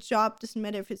Yeah. a good job, doesn't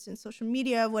matter if it's in social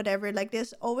media, whatever. Like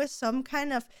there's always some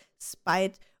kind of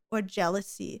spite or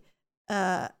jealousy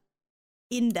uh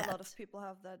in A lot that. of people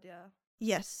have that. Yeah.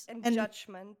 Yes. And And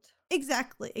judgment.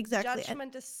 exactly. And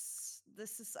Judgment is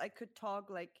this is I could talk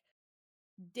like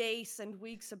days and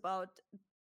weeks about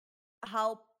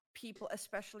how people,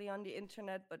 especially on the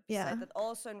internet, but yeah. beside that,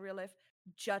 also in real life,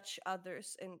 judge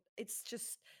others. And it's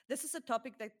just, this is a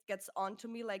topic that gets onto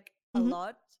me like a Hmm.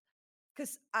 lot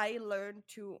because I learned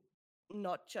to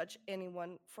not judge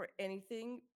anyone for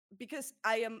anything because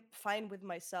I am fine with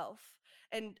myself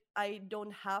and I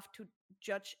don't have to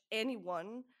judge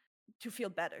anyone to feel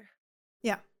better.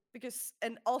 Yeah. because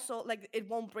and also like it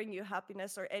won't bring you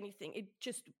happiness or anything.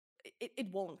 It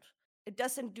won't. It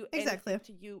doesn't do anything Exactly.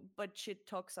 to you but shit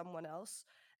talk someone else,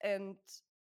 and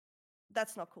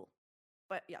that's not cool.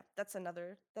 But yeah, that's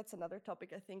another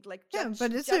topic, I think. Like Yeah,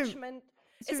 but judgment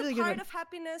it's a is a really good part one. of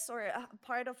happiness or a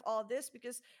part of all this,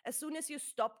 because as soon as you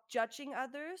stop judging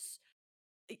others,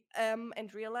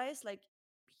 and realize like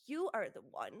you are the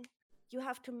one, you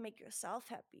have to make yourself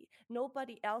happy,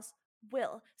 nobody else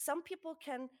will. Some people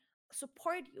can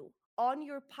support you on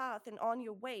your path and on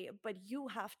your way, but you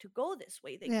have to go this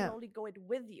way, they can Yeah, only go it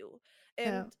with you.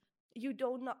 yeah, And you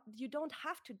don't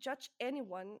have to judge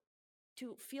anyone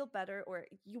to feel better, or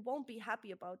you won't be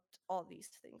happy about all these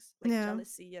things like yeah.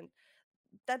 jealousy, and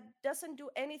that doesn't do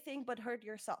anything but hurt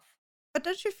yourself. But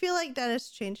don't you feel like that is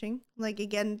changing? Like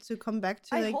again, to come back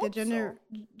to I like the hope so.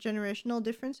 generational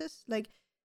differences. Like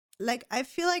I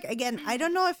feel like again, I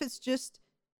don't know if it's just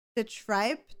the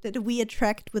tribe that we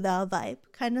attract with our vibe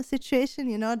kind of situation.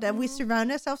 You know, that we Hmm.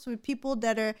 surround ourselves with people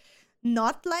that are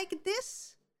not like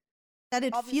this. That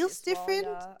it Obviously feels as well, different.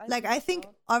 yeah, I Like think I think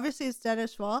so. obviously it's that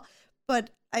as well,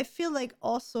 but I feel like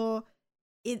also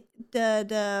it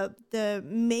the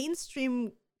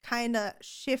mainstream kind of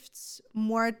shifts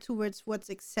more towards what's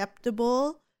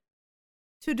acceptable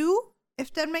to do,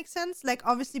 if that makes sense. Like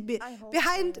obviously I hope so,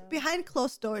 behind yeah. behind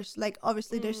closed doors, like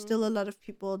obviously there's Mm. still a lot of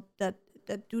people that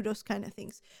do those kind of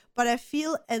things, but I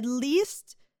feel at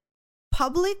least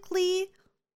publicly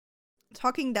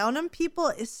talking down on people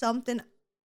is something.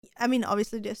 I mean,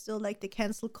 obviously there's still like the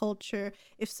cancel culture.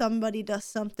 If somebody does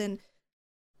something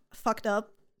fucked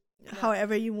up, Yeah.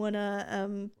 however you wanna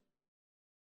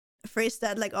phrase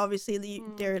that, like obviously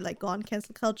Mm. they're like gone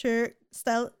cancel culture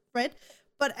style, right?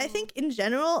 But I Mm. think in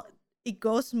general it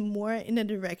goes more in a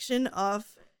direction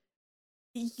of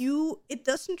it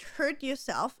doesn't hurt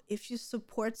yourself if you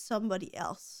support somebody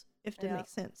else, if that Yeah.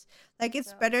 makes sense. Like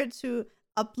it's Yeah. better to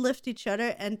uplift each other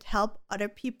and help other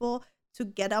people to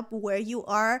get up where you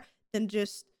are than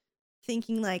just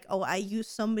thinking like, oh, I use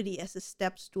somebody as a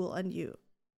step stool on you,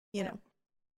 you Yeah. know.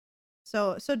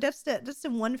 So that's the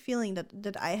one feeling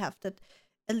that I have, that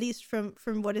at least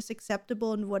from what is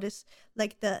acceptable and what is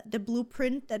like the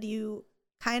blueprint that you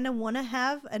kind of want to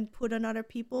have and put on other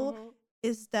people, Mm-hmm.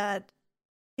 is that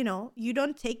you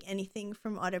don't take anything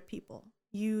from other people.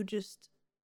 You just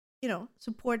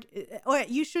support, or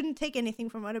you shouldn't take anything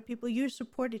from other people. You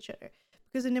support each other,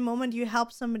 because in the moment you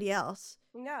help somebody else,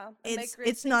 Yeah. And make great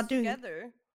it's things not doing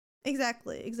together.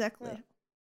 exactly Yeah. exactly.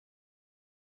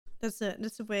 That's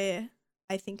the way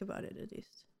I think about it, at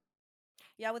least.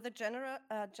 Yeah, with the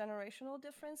generational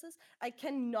differences, I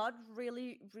cannot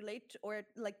really relate or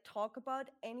like talk about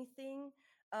anything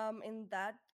in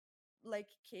that like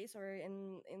case or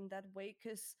in that way,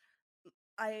 because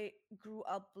I grew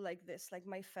up like this. Like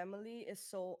my family is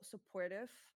so supportive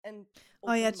and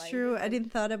Oh yeah, it's open-minded true. I and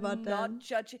didn't thought about that. not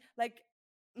judging. Like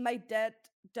my dad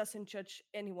doesn't judge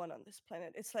anyone on this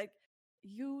planet. It's like,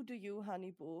 you do you,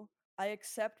 honey boo. I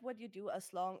accept what you do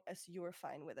as long as you're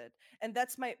fine with it. And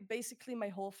that's my basically my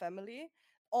whole family.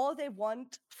 All they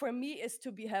want for me is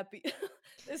to be happy.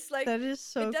 It's like That is it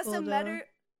so cool doesn't though. matter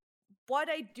what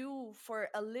I do for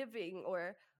a living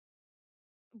or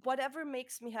whatever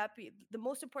makes me happy. The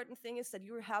most important thing is that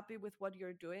you're happy with what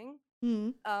you're doing.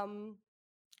 Mm. Um,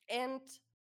 and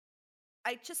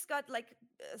I just got like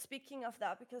speaking of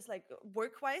that, because like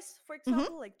work wise, for Mhm.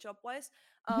 example, like job wise,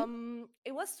 Mhm.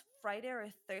 it was Friday or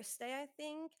Thursday, I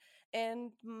think,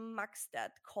 and Max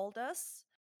dad called us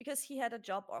because he had a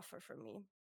job offer for me.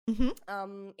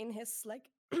 Mhm. In his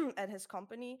like at his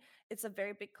company, it's a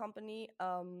very big company,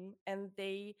 and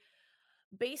they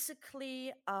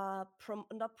basically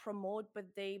not promote, but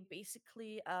they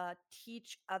basically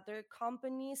teach other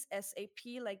companies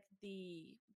SAP, like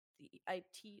the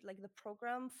IT, like the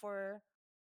program for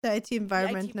The IT the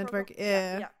environment IT program. network. Yeah,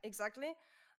 Yeah. yeah, exactly.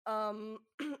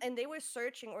 And they were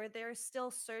searching, or they're still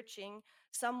searching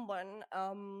someone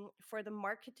for the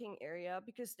marketing area,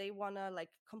 because they wanna like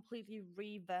completely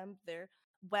revamp their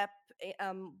web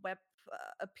web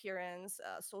appearance,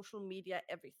 social media,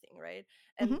 everything, right?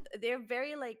 Mhm. And they're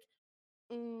very like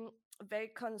mm, very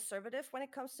conservative when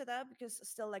it comes to that, because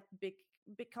still like big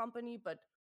company, but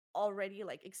already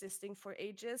like existing for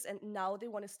ages, and now they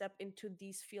want to step into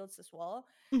these fields as well.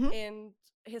 Mhm. And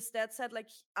his dad said like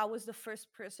I was the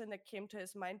first person that came to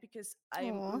his mind, because I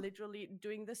am Aw. literally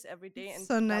doing this every day, and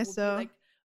So that nice would be though. like,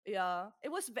 yeah, it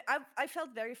was I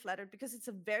felt very flattered, because it's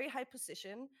a very high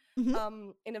position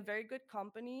Mhm. in a very good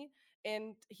company.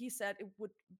 And he said it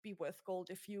would be worth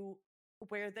gold if you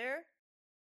were there,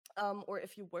 or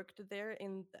if you worked there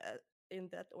in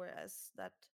that or as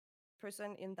that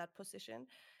person in that position.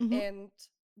 Mhm. And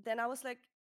then I was like,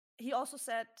 he also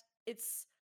said it's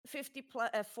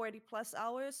 40 plus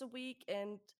hours a week,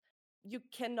 and you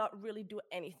cannot really do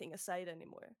anything aside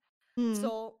anymore. Mm.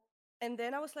 So, and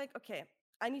then I was like, okay,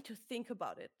 I need to think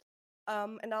about it.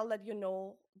 And I'll let you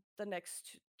know the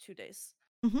next 2 days.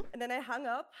 Mhm. And then I hung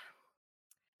up,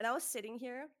 and I was sitting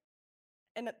here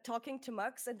and talking to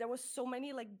Max, and there was so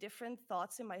many like different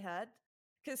thoughts in my head,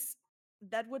 because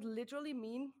that would literally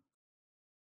mean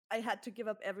I had to give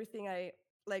up everything I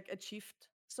like achieved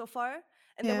so far,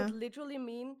 and that would Yeah. literally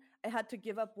mean I had to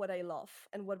give up what I love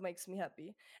and what makes me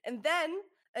happy. And then,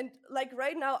 and like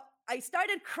right now, I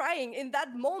started crying in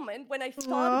that moment when I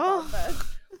thought about that.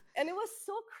 Oh. And it was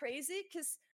so crazy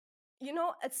because, you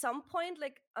know, at some point,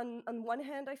 like on one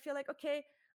hand, I feel like, okay,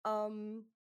 um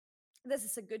this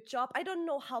is a good job. I don't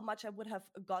know how much I would have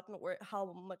gotten or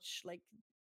how much like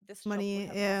this job would Money.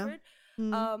 have Yeah. offered.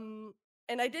 Mm. Um,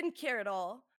 and I didn't care at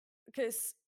all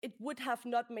because it would have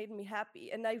not made me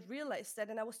happy. And I realized that,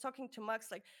 and I was talking to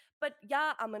Max like, but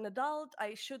yeah, I'm an adult.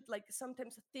 I should like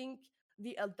sometimes think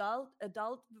the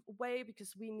adult way,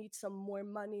 because we need some more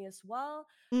money as well.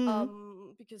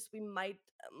 Mm. Because we might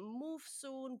move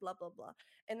soon, blah blah blah.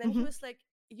 And then he Mhm. was like,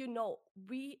 you know,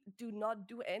 we do not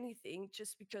do anything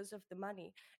just because of the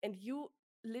money. And you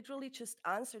literally just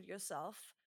answered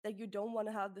yourself that you don't want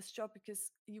to have this job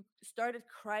because you started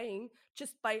crying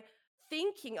just by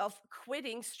thinking of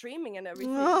quitting streaming and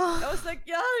everything. And I was Oh. like,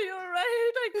 yeah, you're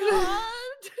right, I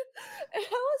can't. And I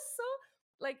was so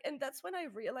like, and that's when I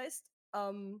realized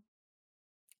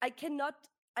I cannot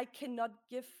I cannot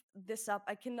give this up.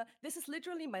 I cannot. This is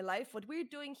literally my life. What we're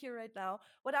doing here right now,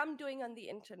 what I'm doing on the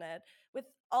internet, with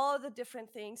all the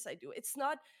different things I do.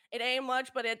 It ain't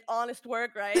much, but it's honest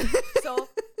work, right? So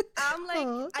I'm like,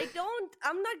 Oh.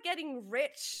 I'm not getting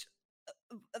rich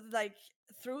like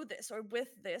through this or with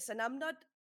this, and I'm not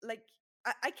like,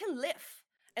 I can live,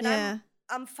 and Yeah.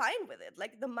 I'm fine with it.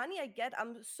 Like the money I get,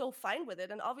 I'm so fine with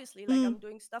it, and obviously like Mm. I'm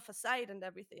doing stuff aside and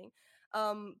everything.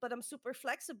 But I'm super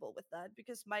flexible with that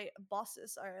because my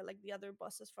bosses are like, the other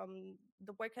bosses from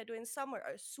the work I do in summer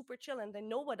are super chill, and they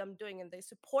know what I'm doing, and they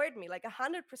support me like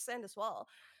 100% as well.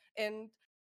 And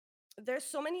there's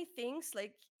so many things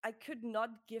like I could not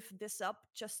give this up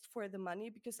just for the money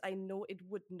because I know it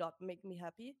would not make me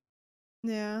happy.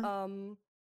 Yeah. Um,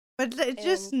 But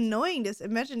just and knowing this,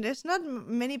 imagine there's not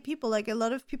many people. Like a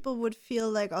lot of people would feel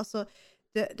like also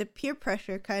the peer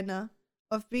pressure kind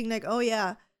of being like, oh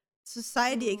yeah,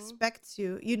 society mm, expects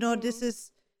you. You know, this mm,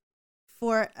 is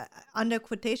for under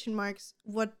quotation marks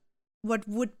what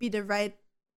would be the right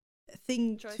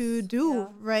thing to choice, do, yeah,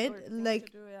 right? or thing to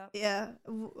Like, do, yeah. yeah,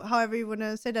 however you want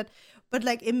to say that. But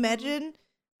like, Mm, imagine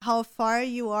how far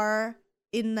you are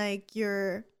in like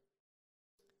your,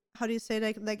 how do you say,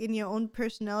 like in your own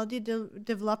personality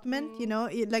development, you mm, know.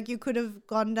 Like you could have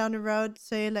gone down the road,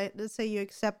 say, like, let's say you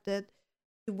accept it,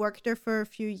 you work there for a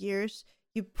few years,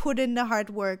 you put in the hard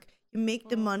work, you make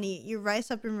the mm, money, you rise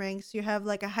up in ranks, you have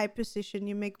like a high position,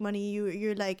 you make money,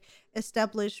 you're like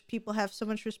established, people have so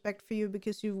much respect for you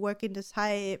because you work in this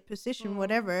high position, mm,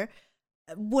 whatever,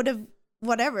 would have,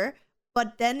 whatever.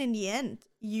 But then in the end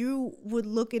you would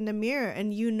look in the mirror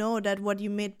and you know that what you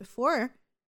made before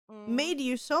mm, made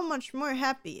you so much more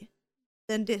happy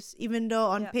than this, even though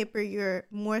on yeah, paper you're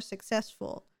more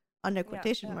successful, under yeah,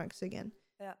 quotation yeah, marks again.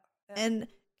 yeah, yeah. And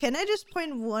can I just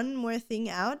point one more thing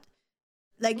out?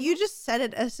 Like you Mm-hmm. just said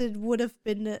it as it would have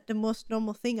been the most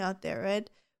normal thing out there, right?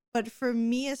 But for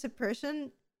me as a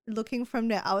person looking from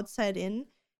the outside in,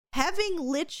 having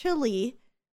literally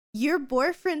your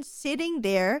boyfriend sitting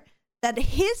there that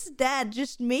his dad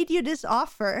just made you this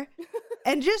offer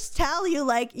and just tell you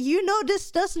like, you know,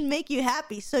 this doesn't make you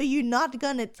happy, so you're not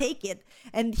gonna take it,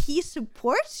 and he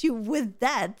supports you with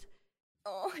that.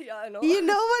 Oh, yeah, I know. You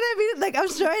know what I mean? Like, I'm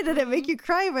sorry that I make you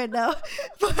cry right now,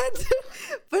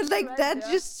 but like Right, that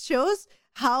yeah. just shows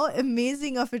how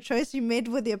amazing of a choice you made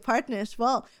with your partner as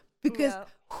well. Because Yeah,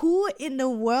 who in the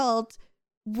world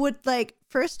would, like,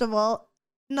 first of all,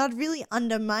 not really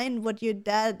undermine what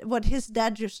his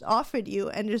dad just offered you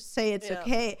and just say it's yeah,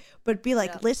 okay, but be yeah,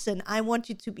 like, listen, I want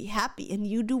you to be happy and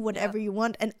you do yeah. whatever you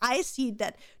want, and I see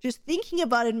that just thinking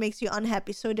about it makes you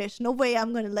unhappy, so there's no way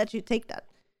I'm gonna let you take that.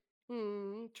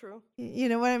 True. You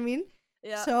know what I mean?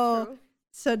 Yeah, So true.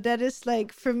 that is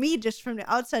like, for me, just from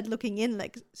the outside looking in,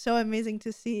 like so amazing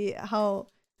to see how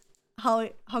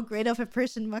great of a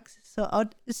person Max is. So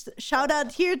shout out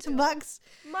Oh, here to yeah. Max.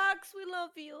 Max, we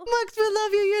love you. Max, we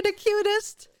love you. You're the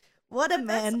cutest. What a But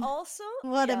that's man. also,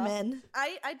 What a yeah. man.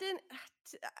 I didn't.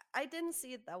 I didn't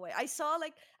see it that way. I saw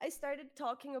like I started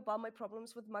talking about my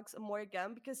problems with Max more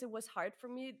again because it was hard for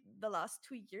me the last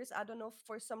 2 years. I don't know,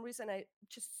 for some reason I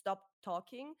just stopped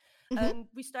talking, Mm-hmm. and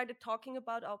we started talking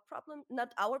about our problem,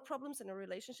 not our problems in a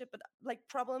relationship, but like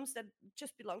problems that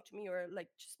just belong to me, or like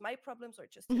just my problems or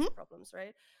just his Mm-hmm. problems,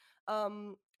 right?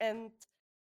 And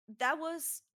that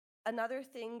was another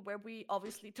thing where we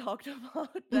obviously talked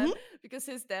about that, Mm-hmm. because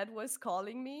his dad was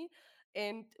calling me,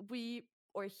 and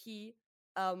he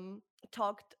um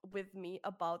talked with me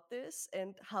about this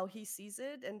and how he sees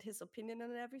it and his opinion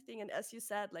and everything. And as you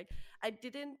said, like I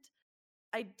didn't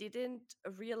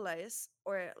realize,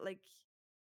 or like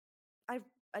i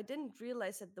I didn't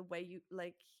realize it the way you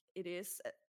like it is,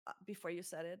 before you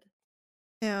said it.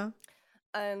 Yeah.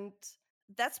 And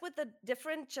that's with the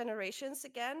different generations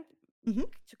again, Mm-hmm.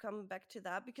 to come back to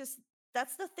that, because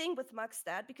that's the thing with Max's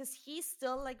dad, because he's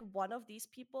still like one of these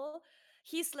people.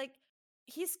 He's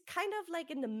kind of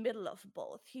like in the middle of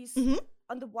both. He's Mm-hmm.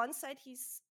 on the one side,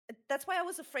 that's why I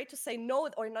was afraid to say no,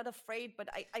 or not afraid, but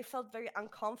I felt very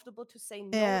uncomfortable to say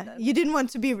no Yeah. then. You didn't want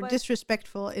to be But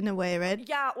disrespectful in a way, right?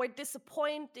 yeah, or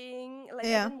disappointing. Like I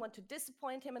Yeah. didn't want to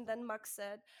disappoint him. And then Max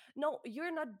said, no,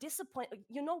 you're not disappointing.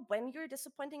 You know, when you're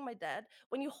disappointing my dad,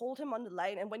 when you hold him on the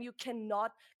line and when you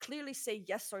cannot clearly say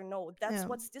yes or no, that's Yeah.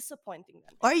 what's disappointing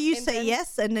then. Or you And say then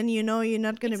yes, and then you know you're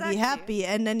not gonna be exactly, happy,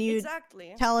 and then you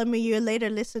exactly. tell him a year later,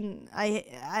 listen,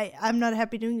 I'm not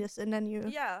happy doing this, and then you.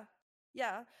 Yeah,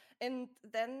 yeah. And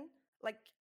then like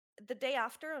the day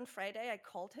after, on Friday, I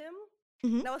called him.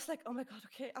 Mm-hmm. And I was like, oh my God,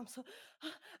 okay, I'm so,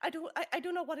 I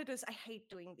don't know what it is. I hate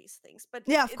doing these things, but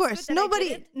Yeah, of it's good course. that I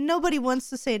did it. Nobody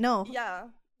wants to say no. Yeah,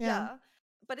 Yeah. yeah.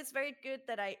 But it's very good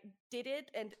that I did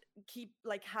it, and keep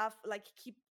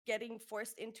getting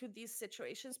forced into these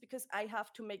situations, because I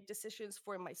have to make decisions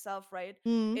for myself, right?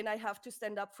 Mm. And I have to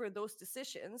stand up for those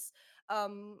decisions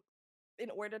um in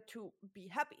order to be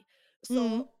happy. Mm.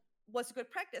 So was a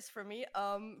good practice for me,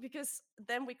 because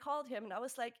then we called him, and I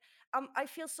was like, I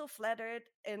feel so flattered,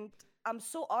 and I'm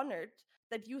so honored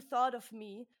that you thought of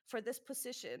me for this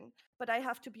position, but I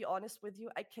have to be honest with you,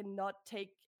 I cannot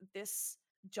take this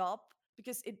job,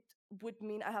 because it would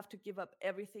mean I have to give up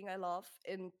everything I love,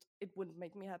 and it wouldn't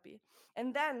make me happy.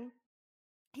 And then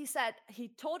he said he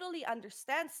totally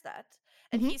understands that,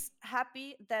 and Mm-hmm. he's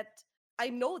happy that I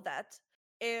know that,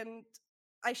 and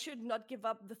I should not give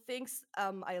up the things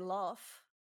I love.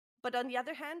 But on the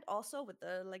other hand, also with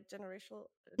the like generational,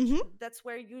 Mm-hmm. that's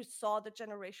where you saw the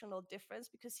generational difference,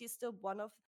 because he's still one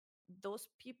of those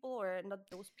people, or not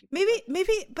those people,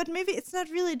 but Maybe it's not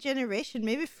really generation.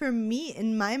 Maybe for me,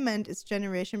 in my mind, it's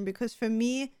generation, because for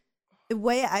me, the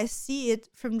way I see it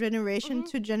from generation mm-hmm,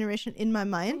 to generation in my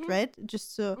mind, mm-hmm, right?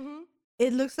 Just so mm-hmm.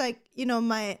 it looks like,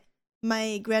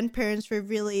 my grandparents were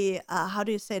really how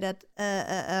do you say that?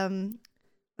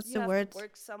 What's You the have word? to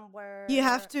work You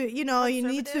have somewhere. to, you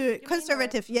need Conservative, to you mean, or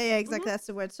conservative. Yeah, mm-hmm, exactly. That's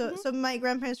the word. So mm-hmm, so my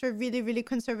grandparents were really, really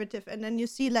conservative, and then you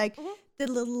see like mm-hmm, the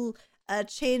little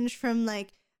change from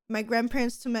like my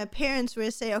grandparents to my parents, where I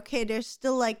say, okay, they're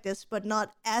still like this, but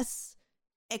not as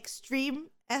extreme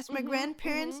as my mm-hmm,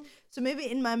 grandparents. mm-hmm, So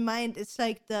maybe in my mind, it's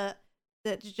like the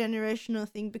generational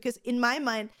thing, because in my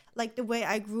mind, like the way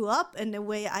I grew up and the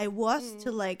way I was to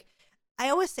mm-hmm, like, I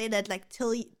always say that like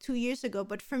till 2 years ago,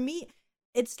 but for me,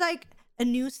 it's like a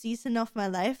new season of my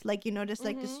life. Like, there's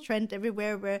like this mm-hmm. trend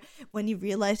everywhere where when you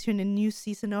realize you're in a new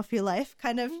season of your life,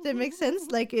 kind of, that makes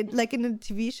sense, like like in a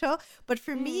TV show. But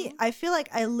for me, Mm-hmm. I feel like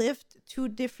I lived two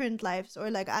different lives, or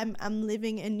like I'm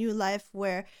living a new life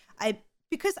where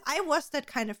because I was that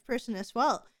kind of person as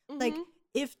well. Like, Mm-hmm.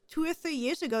 if 2 or 3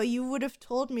 years ago you would have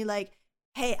told me like,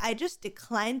 hey, I just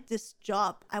declined this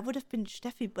job, I would have been,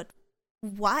 Steffi, but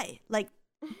why? Like,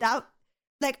 that,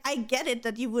 like, I get it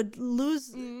that you would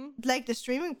lose Mm-hmm. like the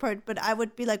streaming part, but I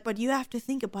would be like, but you have to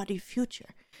think about your future,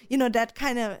 that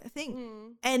kind of thing.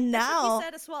 Mm. And That's what he now,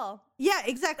 said as well. yeah,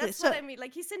 exactly. That's So what I mean.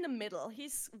 Like he's in the middle.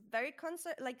 He's very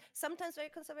like sometimes very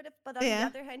conservative, but on the yeah,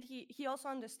 other hand, he also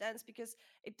understands, because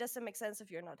it doesn't make sense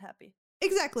if you're not happy.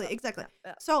 exactly, So exactly.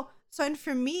 yeah, yeah. So and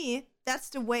for me, that's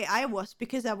the way I was,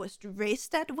 because I was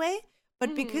raised that way,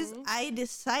 but because Mm-hmm. I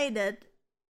decided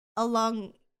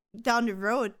along down the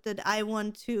road that I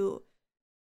want to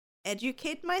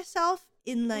educate myself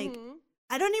in like, Mm-hmm.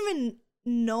 I don't even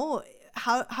know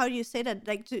how do you say that,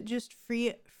 like, to just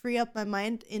free up my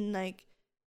mind in like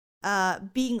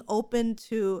being open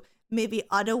to maybe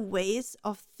other ways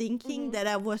of thinking Mm-hmm. that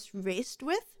I was raised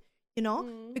with,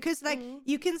 Mm-hmm. because like Mm-hmm.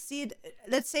 you can see it,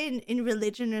 let's say in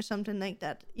religion or something like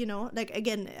that, like,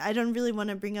 again, I don't really want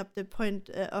to bring up the point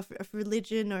of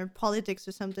religion or politics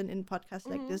or something in podcasts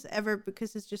like Mm-hmm. this ever,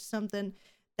 because it's just something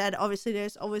that obviously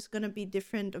there's always going to be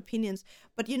different opinions.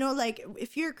 But you know, like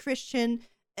if you're a Christian,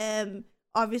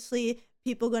 obviously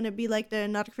people going to be like they're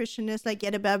not Christian. It's like, yeah,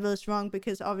 the Bible is wrong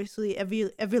because obviously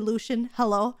evolution,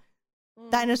 hello,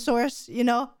 dinosaurs, you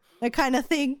know, that kind of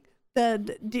thing.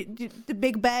 The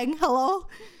Big Bang, hello.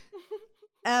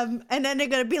 And then they're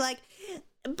going to be like,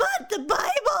 but the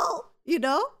Bible, you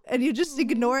know, and you just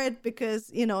ignore it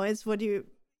because, you know, it's what you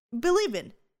believe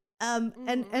in.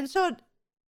 And so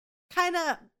kind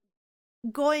of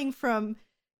going from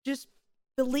just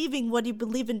believing what you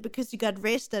believe in because you got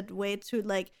raised that way to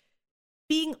like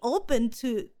being open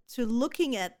to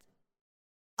looking at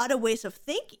other ways of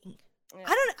thinking. Yeah.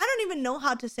 I don't even know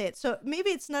how to say it. So maybe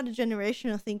it's not a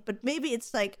generational thing, but maybe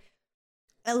it's like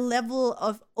a level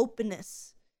of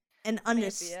openness and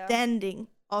understanding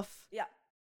of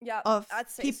I'd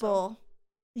say people. So.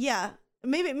 Yeah.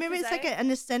 Maybe it's like an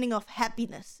understanding of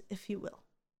happiness, if you will.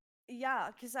 Yeah,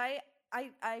 because I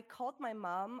called my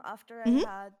mom after I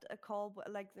had a call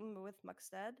like with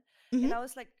Maxted, and I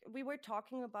was like, we were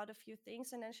talking about a few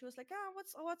things, and then she was like,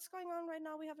 what's going on right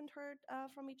now? We haven't heard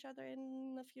from each other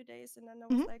in a few days. And then I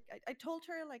was like, I told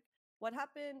her like what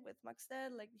happened with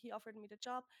Maxted, like he offered me the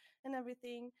job and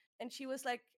everything, and she was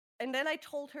like, and then I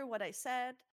told her what I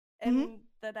said and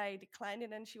that I declined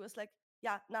it, and she was like,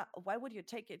 yeah, nah, why would you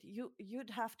take it? You'd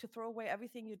have to throw away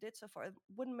everything you did so far. It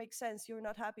wouldn't make sense. You're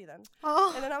not happy then.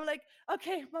 Oh. And then I'm like,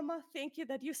 okay, Mama, thank you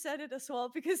that you said it as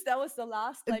well, because that was the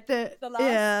last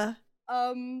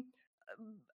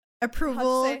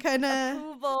approval kind of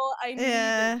approval I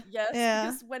needed. Yes,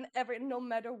 because whenever, no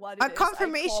matter what it is,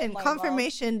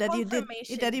 confirmation that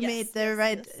you made the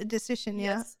right decision.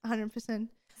 Yes. 100%.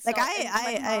 Like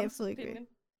I absolutely agree.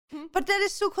 But that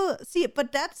is so cool. See,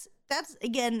 but that's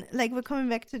again, like we're coming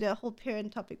back to the whole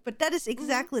parent topic, but that is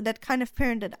exactly that kind of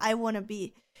parent that I want to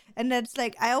be. And that's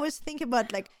like, I always think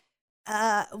about like,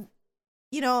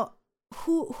 you know,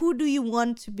 who do you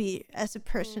want to be as a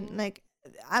person? Like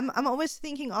I'm always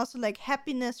thinking also like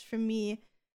happiness for me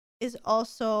is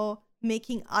also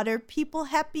making other people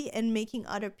happy and making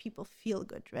other people feel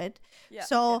good, right? Yeah.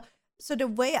 So the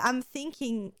way I'm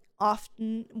thinking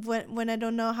often when I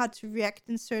don't know how to react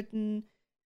in certain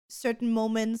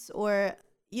moments, or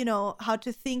you know how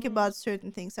to think about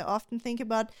certain things, I often think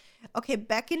about, okay,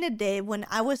 back in the day when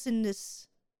I was in this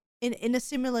in a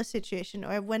similar situation,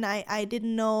 or when I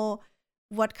didn't know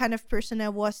what kind of person I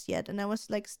was yet, and I was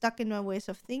like stuck in my ways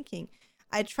of thinking,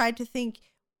 I tried to think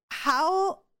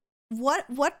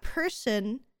what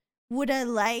person would I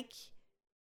like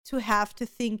to have to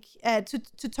think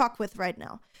to talk with right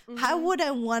now. How would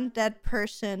I want that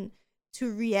person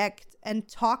to react and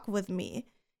talk with me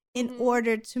in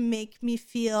order to make me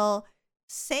feel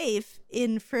safe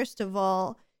in, first of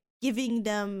all, giving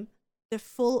them the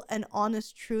full and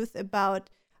honest truth about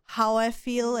how I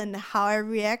feel and how I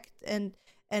react and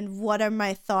what are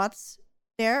my thoughts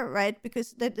there, right?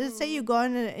 Because let's say you go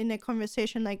in a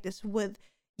conversation like this with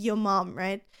your mom,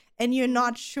 right? And you're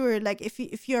not sure, like if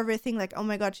you ever think like, oh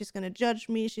my God, she's gonna judge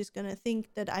me, she's gonna think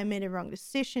that I made a wrong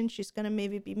decision, she's gonna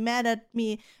maybe be mad at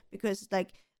me because,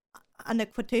 like, under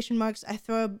quotation marks, I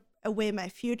throw away my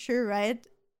future, right?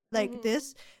 Like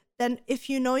this. Then if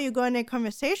you know you go in a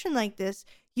conversation like this,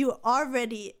 you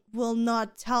already will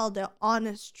not tell the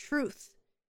honest truth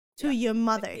to your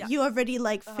mother. You already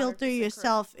like filter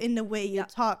yourself in the way you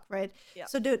talk, right?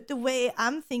 So the way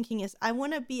I'm thinking is, I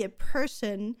want to be a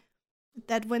person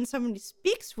that when somebody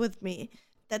speaks with me,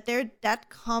 that they're that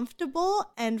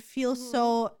comfortable and feel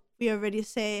so, we already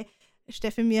say,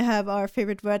 Steffi and me have our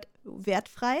favorite word,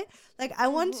 wertfrei. Like, I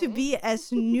want to be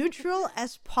as neutral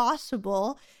as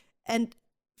possible, and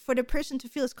for the person to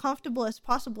feel as comfortable as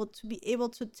possible to be able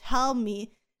to tell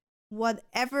me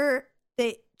whatever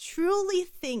they truly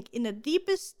think in the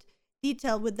deepest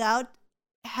detail without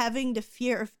having the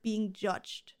fear of being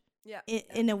judged.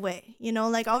 In a way, you know,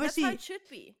 like, obviously that's how it should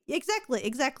be.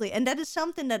 Exactly. And that is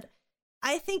something that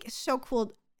I think is so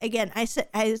cool. Again, I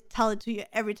tell it to you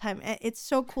every time. It's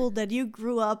so cool that you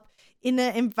grew up in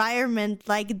an environment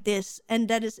like this, and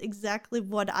that is exactly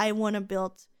what I want to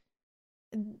build.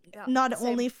 Not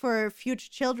only for future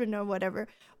children or whatever,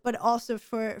 but also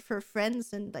for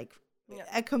friends and like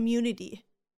a community.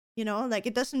 You know, like,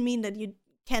 it doesn't mean that you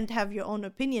can't have your own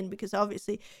opinion, because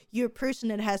obviously you're a person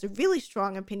that has a really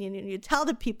strong opinion and you tell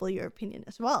the people your opinion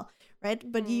as well,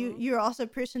 right? But you're also a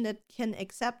person that can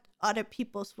accept other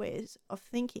people's ways of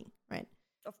thinking, right?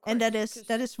 Of course, and that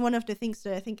is one of the things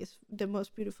that I think is the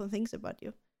most beautiful things about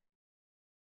you.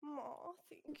 Oh,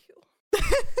 thank you.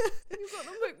 You're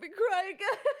gonna make me cry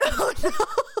again. Oh no.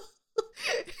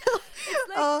 It's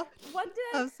like, Oh, what do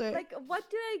I'm sorry. what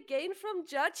do I gain from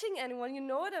judging anyone? You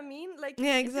know what I mean? Like,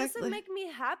 Yeah, it doesn't exactly. make me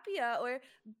happier or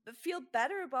feel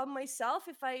better about myself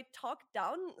if I talk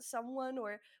down someone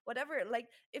or whatever. Like,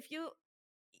 if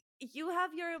you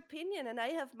have your opinion and I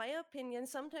have my opinion.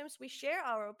 Sometimes we share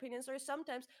our opinions, or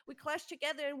sometimes we clash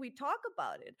together and we talk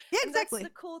about it. Yeah, And that's the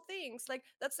exactly. cool things. Like,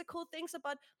 that's the cool things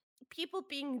about people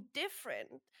being different.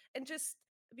 And just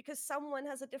because someone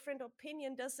has a different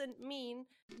opinion doesn't mean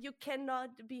you cannot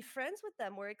be friends with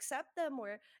them or accept them,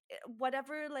 or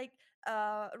whatever, like,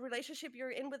 relationship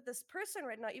you're in with this person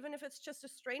right now, even if it's just a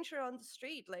stranger on the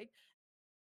street. Like,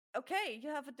 okay, you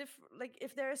have a different, like,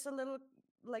 if there's a little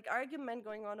like argument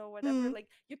going on or whatever, Mm. like,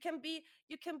 you can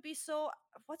be so,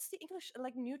 what's the English,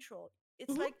 like, neutral.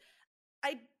 It's Hmm. like,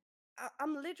 I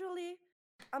I'm literally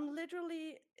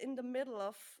in the middle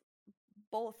of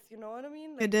both, you know what I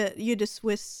mean? Like, You're the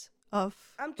Swiss of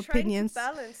I'm trying to opinions.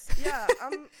 balance. Yeah,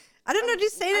 I don't know. Do you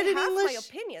say I that in have my English?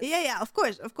 opinions, Yeah, of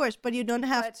course, but you don't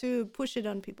have but to push it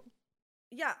on people.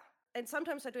 yeah. And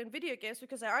sometimes I do in video games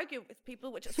because I argue with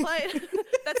people, which is fine.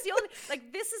 That's the only,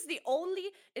 like, this is the only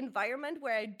environment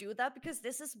where I do that, because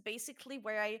this is basically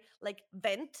where I, like,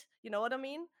 vent. You know what I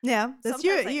mean? Yeah, that's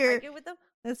Sometimes I your. argue with them.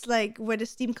 That's like where the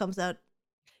steam comes out.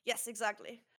 Yes,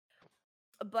 exactly.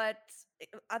 But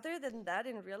other than that,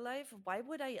 in real life, why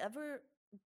would I ever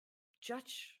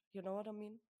judge? You know what I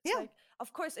mean? It's Yeah. like,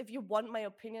 of course, if you want my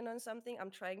opinion on something,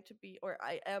 I'm trying to be, or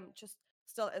I am just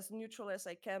still as neutral as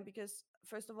I can, because,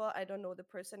 first of all, I don't know the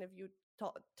person. If you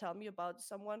tell me about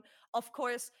someone, of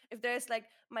course, if there's like,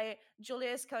 my Julia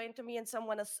is coming to me and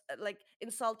someone has like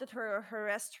insulted her or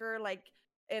harassed her, like,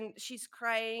 and she's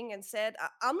crying and said,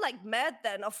 I'm like mad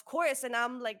then, of course, and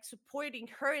I'm like supporting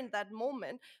her in that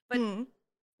moment. But Hmm.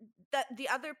 that the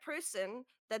other person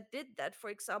that did that, for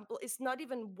example, is not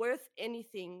even worth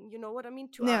anything, you know what I mean,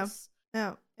 to Yeah. us.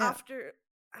 Yeah. Yeah. After,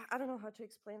 I don't know how to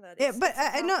explain that. Yeah, it's but it's a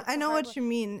tough, I it's a know hard what one. you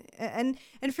mean, and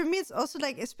for me it's also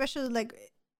like, especially like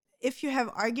if you have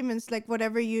arguments like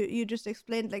whatever you just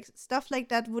explained, like stuff like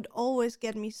that would always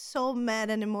get me so mad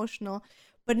and emotional.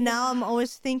 But now Yeah. I'm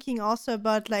always thinking also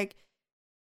about like,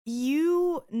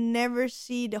 you never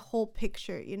see the whole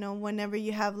picture, whenever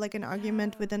you have like an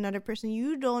argument Yeah, with another person,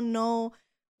 you don't know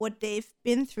what they've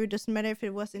been through. Doesn't matter if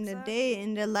it was in a day, exactly.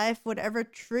 in their life, whatever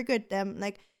triggered them.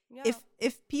 Like, Yeah.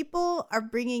 if people are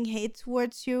bringing hate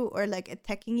towards you or like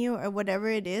attacking you or whatever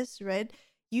it is, right?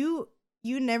 You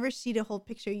never see the whole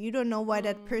picture. You don't know why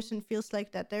that Mm. person feels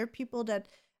like that. There are people that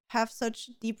have such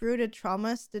deep rooted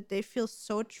traumas that they feel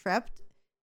so trapped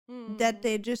that Mm.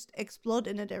 they just explode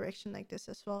in a direction like this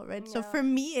as well, right? So Yeah. for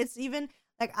me, it's even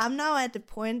like, I'm now at the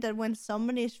point that when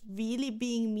somebody is really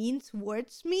being mean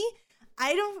towards me,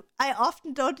 I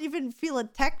often don't even feel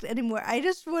attacked anymore. I'm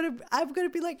gonna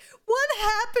be like, what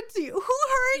happened to you? Who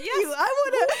hurt Yes. you? I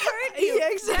Who wanna, hurt you? yeah,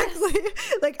 exactly.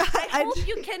 Like, I hope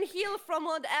you can heal from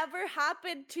whatever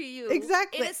happened to you.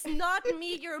 Exactly. It is not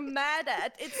me you're mad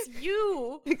at. It's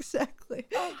you. Exactly.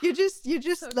 Oh, You're just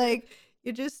so good. like,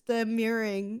 you're just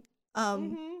mirroring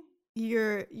Mm-hmm.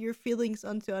 your feelings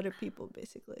onto other people,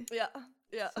 basically. Yeah.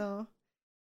 Yeah. So,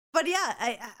 but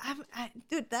yeah,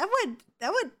 dude, that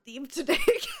went deep today.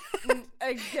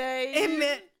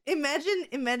 Again.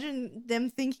 Imagine them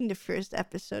thinking the first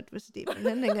episode was deep, and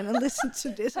then they're gonna listen to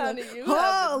this. And Honey, go, you oh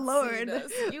haven't Lord, seen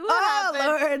us. You oh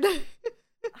haven't, Lord.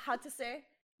 how to say?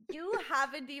 You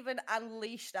haven't even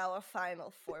unleashed our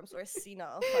final forms or seen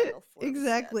our final forms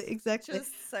Exactly, yet. exactly.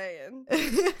 Just saying.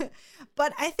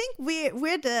 But I think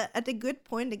we're at a good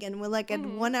point again. We're like at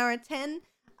Mhm. 1 hour 10.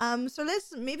 So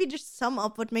let's maybe just sum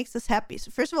up what makes us happy. So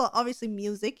first of all, obviously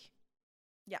music,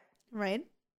 Yeah. right?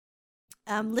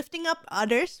 Lifting up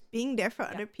others, being there for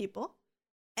Yeah. other people,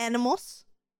 animals,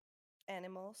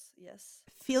 Animals, yes.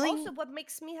 feeling. Also, what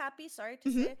makes me happy, sorry to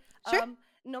Mhm. say, Sure.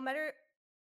 no matter,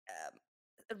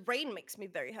 rain makes me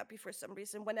very happy for some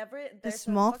reason. Whenever The there's a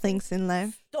small fucking things in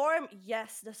life. storm,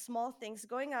 yes, the small things,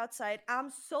 going outside, I'm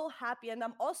so happy. And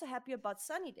I'm also happy about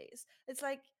sunny days. It's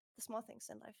like the small things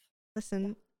in life.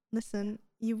 Listen, listen.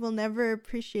 You will never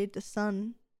appreciate the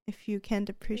sun if you can't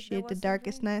appreciate the wasn't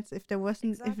darkest rain. nights. If there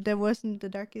wasn't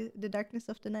the darkness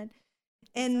of the night.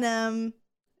 And Exactly.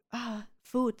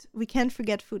 food. We can't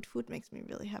forget food. Food makes me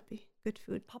really happy. Good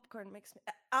food. Popcorn makes me,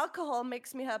 alcohol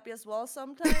makes me happy as well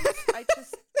sometimes.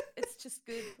 It's just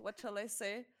good. What shall I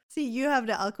say? See, you have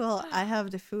the alcohol. I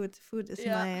have the food. Food is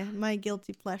Yeah. my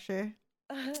guilty pleasure.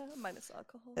 Minus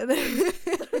alcohol.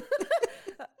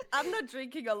 I'm not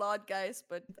drinking a lot, guys,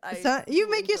 but I So you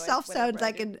do make enjoy it yourself sound whenever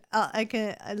I like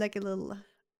do. like a little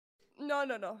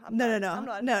No. I'm No.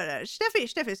 not.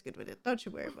 Steffi's good with it. Don't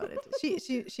you worry about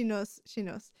it. She knows.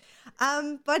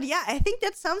 But yeah, I think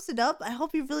that sums it up. I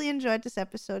hope you really enjoyed this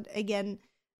episode. Again,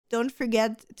 don't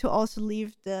forget to also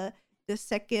leave the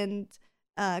second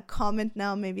comment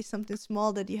now. Maybe something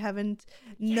small that you haven't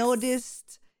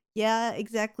noticed. Yeah,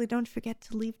 exactly. Don't forget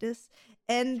to leave this.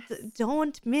 And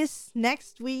don't miss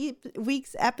next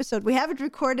week's episode. We haven't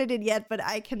recorded it yet, but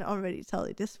I can already tell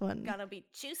you this one Gonna be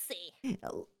juicy.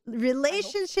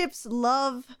 Relationships,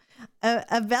 love,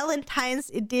 a Valentine's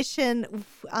edition.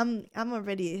 Oof, I'm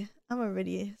already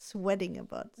sweating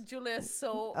about. Julia's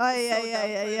so. Oh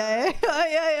yeah.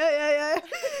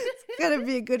 It's gonna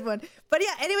be a good one. But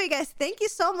yeah, anyway, guys, thank you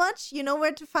so much. You know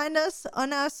where to find us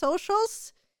on our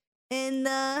socials, and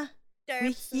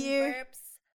we here. And burps.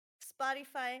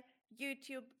 Spotify,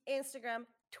 YouTube, Instagram,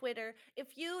 Twitter.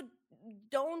 If you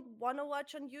don't want to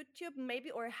watch on YouTube,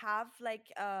 maybe, or have like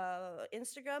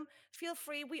Instagram, feel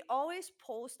free. We always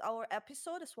post our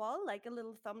episode as well, like a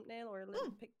little thumbnail or a little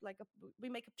pic, we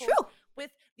make a post with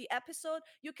the episode.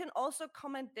 You can also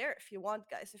comment there if you want,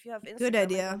 guys. If you have Instagram, Good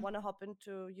idea. and want to hop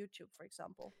into YouTube, for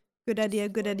example. Good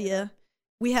idea.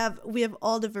 We have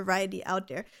all the variety out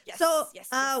there. Yes, so yes.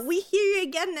 We hear you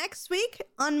again next week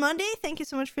on Monday. Thank you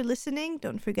so much for listening.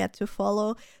 Don't forget to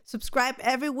follow, subscribe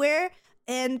everywhere,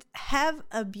 and have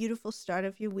a beautiful start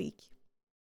of your week.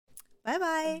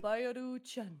 Bye.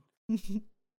 Bye-chan.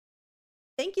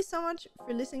 Thank you so much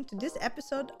for listening to this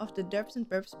episode of the Derps and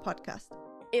Burps podcast.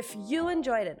 If you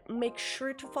enjoyed it, make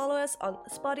sure to follow us on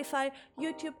Spotify,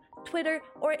 YouTube, Twitter,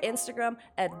 or Instagram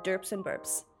at Derps and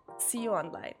Burps. See you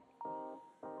online.